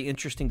very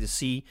interesting to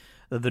see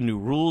the new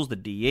rules, the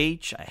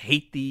DH. I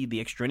hate the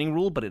extra inning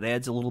rule, but it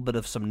adds a little bit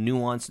of some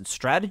nuance and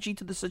strategy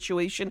to the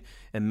situation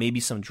and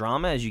maybe some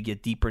drama as you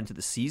get deeper into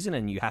the season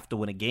and you have to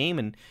win a game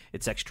and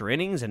it's extra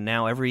innings. And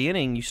now every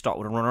inning you start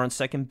with a runner on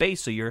second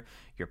base, so you're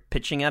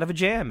pitching out of a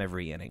jam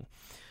every inning.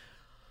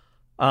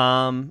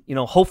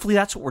 Hopefully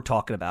that's what we're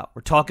talking about.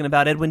 We're talking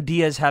about Edwin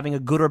Diaz having a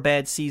good or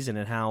bad season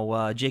and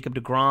how Jacob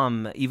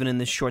deGrom, even in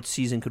this short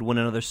season, could win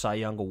another Cy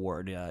Young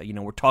Award.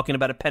 We're talking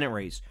about a pennant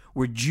race.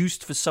 We're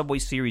juiced for Subway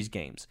Series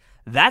games.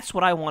 That's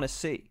what I want to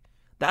see.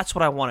 That's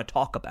what I want to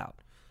talk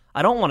about.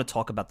 I don't want to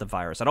talk about the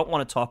virus. I don't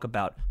want to talk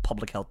about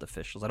public health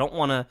officials. I don't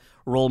want to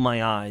roll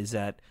my eyes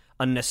at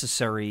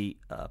unnecessary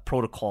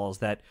protocols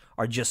that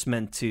are just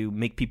meant to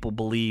make people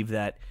believe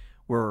that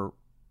we're,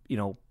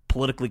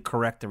 politically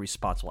correct and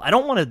responsible. I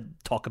don't want to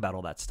talk about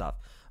all that stuff,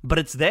 but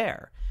it's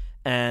there.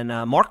 And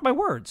mark my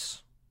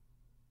words,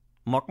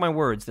 Mark my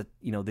words that,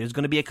 there's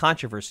going to be a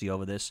controversy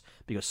over this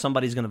because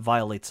somebody's going to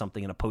violate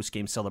something in a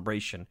post-game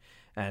celebration.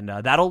 And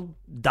that'll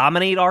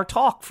dominate our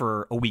talk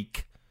for a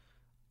week.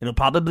 It'll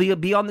probably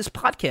be on this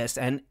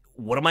podcast. And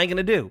what am I going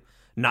to do?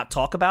 Not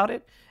talk about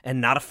it and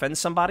not offend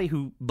somebody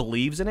who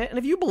believes in it? And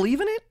if you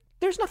believe in it,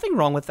 there's nothing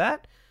wrong with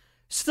that.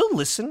 Still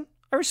listen.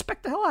 I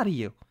respect the hell out of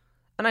you.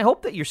 And I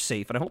hope that you're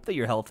safe and I hope that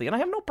you're healthy. And I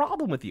have no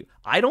problem with you.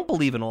 I don't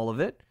believe in all of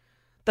it.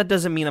 That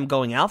doesn't mean I'm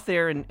going out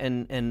there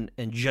and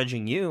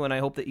judging you, and I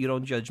hope that you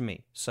don't judge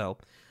me. So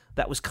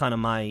that was kind of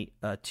my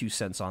 2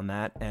 cents on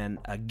that. And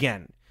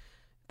again,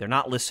 they're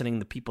not listening.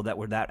 The people that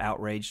were that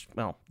outraged,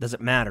 well,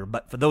 doesn't matter.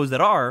 But for those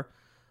that are,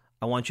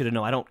 I want you to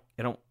know I don't.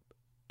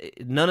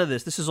 None of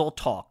this. This is all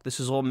talk. This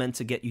is all meant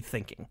to get you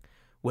thinking.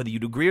 Whether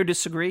you'd agree or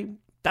disagree,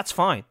 that's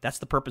fine. That's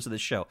the purpose of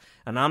this show.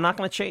 And I'm not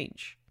going to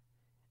change.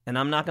 And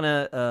I'm not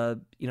going to,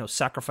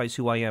 sacrifice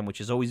who I am, which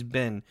has always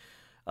been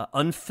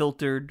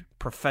unfiltered,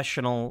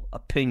 professional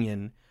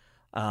opinion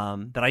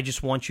that I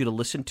just want you to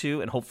listen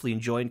to and hopefully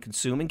enjoy and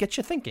consume and get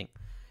you thinking.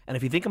 And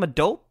if you think I'm a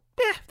dope,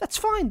 that's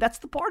fine. That's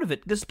the part of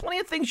it. There's plenty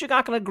of things you're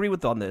not going to agree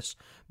with on this,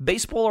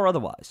 baseball or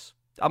otherwise.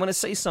 I'm going to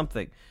say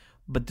something.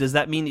 But does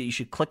that mean that you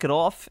should click it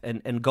off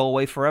and go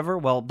away forever?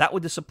 Well, that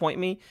would disappoint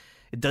me.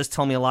 It does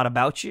tell me a lot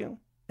about you.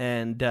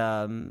 And,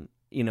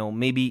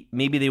 maybe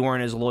they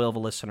weren't as loyal of a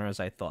listener as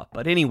I thought.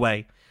 But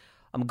anyway,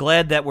 I'm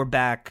glad that we're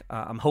back.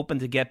 I'm hoping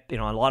to get, a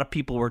lot of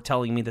people were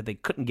telling me that they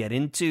couldn't get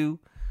into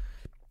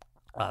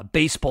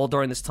baseball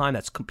during this time.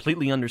 That's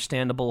completely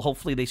understandable.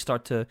 Hopefully they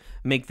start to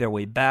make their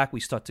way back. We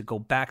start to go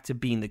back to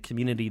being the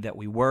community that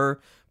we were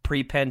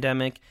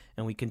pre-pandemic,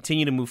 and we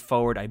continue to move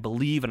forward. I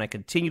believe, and I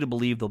continue to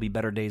believe, there'll be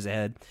better days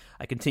ahead.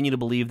 I continue to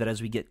believe that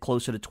as we get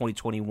closer to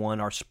 2021,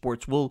 our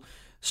sports will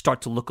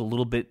start to look a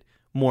little bit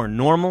more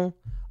normal.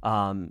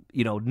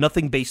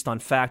 Nothing based on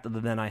fact other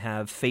than I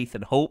have faith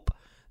and hope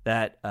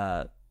that,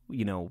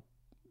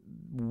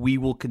 we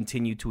will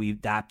continue to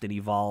adapt and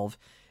evolve.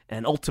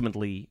 And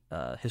ultimately,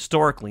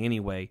 historically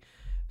anyway,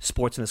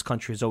 sports in this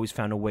country has always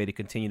found a way to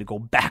continue to go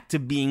back to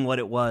being what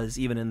it was,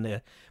 even in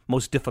the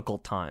most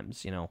difficult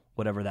times,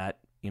 whatever that,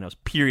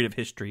 period of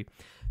history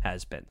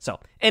has been. So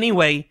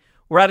anyway,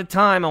 we're out of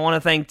time. I want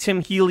to thank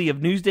Tim Healy of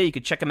Newsday. You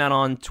can check him out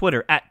on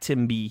Twitter at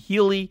Tim B.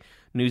 Healy.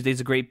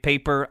 Newsday's a great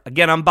paper.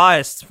 Again, I'm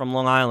biased from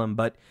Long Island,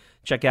 but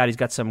check out, he's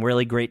got some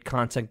really great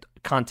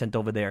content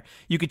over there.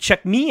 You can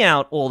check me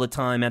out all the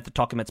time at the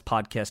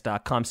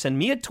TalkingMetsPodcast.com. Send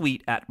me a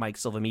tweet at Mike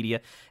Silva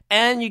Media,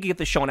 and you can get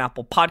the show on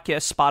Apple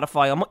Podcasts,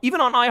 Spotify,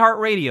 even on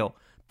iHeartRadio,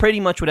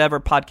 pretty much whatever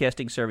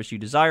podcasting service you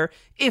desire.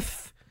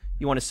 If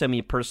you want to send me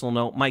a personal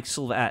note, Mike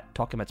Silva at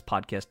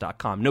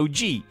TalkingMetsPodcast.com. No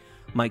G,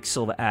 Mike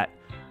Silva at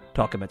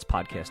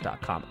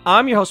TalkingMetsPodcast.com.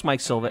 I'm your host,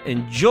 Mike Silva.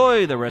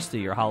 Enjoy the rest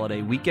of your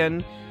holiday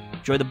weekend.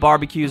 Enjoy the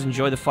barbecues,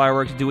 enjoy the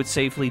fireworks, do it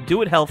safely,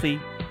 do it healthy.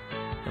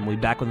 And we'll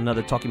be back with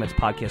another Talking Mets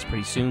podcast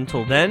pretty soon.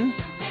 Till then,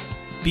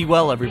 be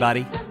well,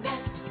 everybody.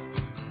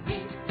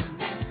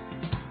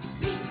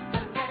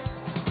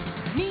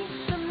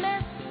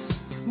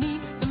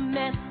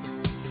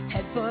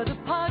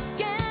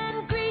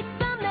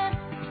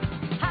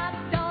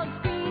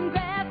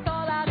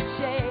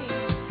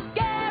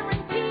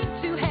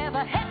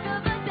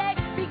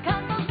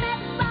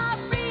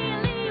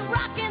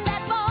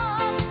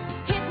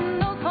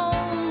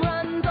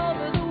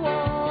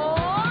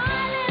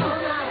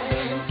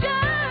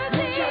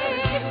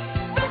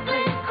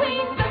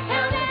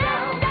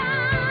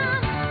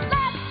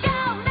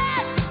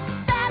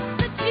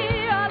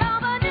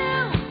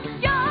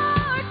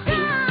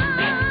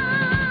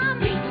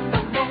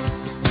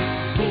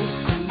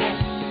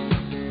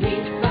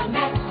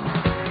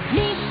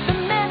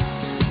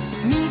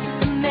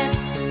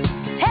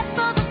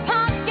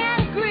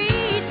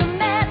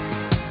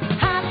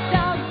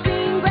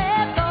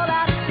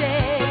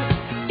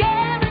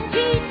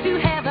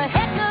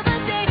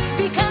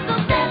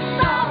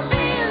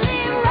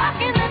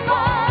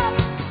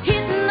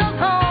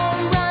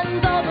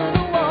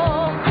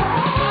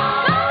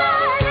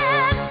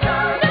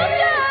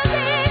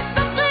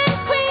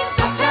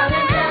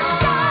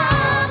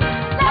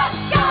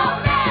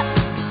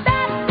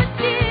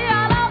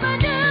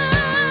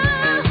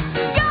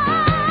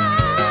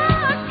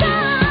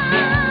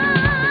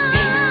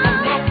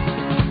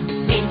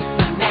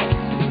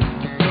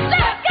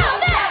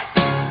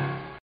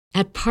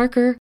 At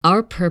Parker,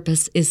 our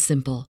purpose is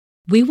simple.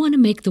 We want to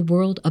make the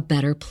world a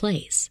better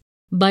place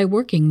by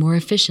working more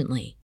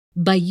efficiently,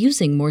 by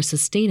using more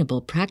sustainable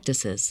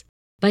practices,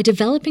 by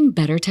developing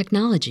better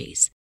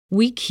technologies.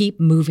 We keep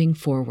moving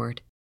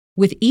forward.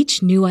 With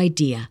each new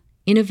idea,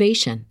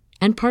 innovation,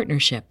 and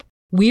partnership,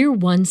 we're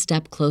one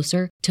step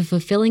closer to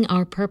fulfilling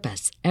our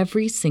purpose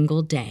every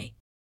single day.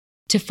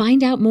 To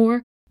find out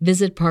more,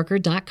 visit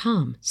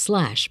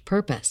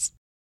parker.com/purpose.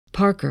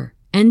 Parker,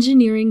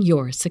 engineering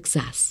your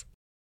success.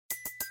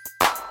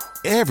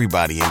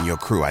 Everybody in your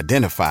crew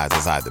identifies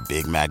as either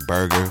Big Mac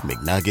Burger,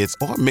 McNuggets,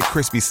 or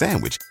McCrispy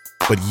Sandwich.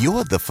 But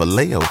you're the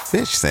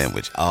Filet-O-Fish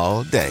Sandwich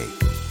all day.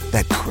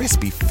 That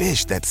crispy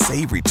fish, that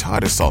savory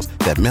tartar sauce,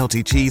 that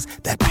melty cheese,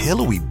 that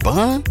pillowy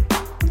bun.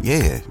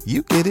 Yeah,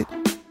 you get it.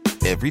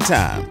 Every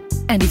time.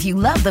 And if you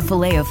love the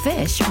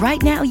Filet-O-Fish,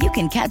 right now you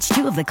can catch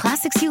 2 of the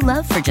classics you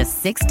love for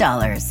just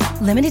 $6.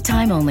 Limited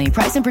time only.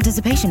 Price and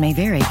participation may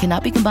vary.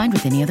 Cannot be combined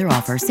with any other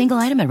offer. Single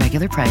item at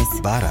regular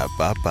price.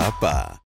 Ba-da-ba-ba-ba.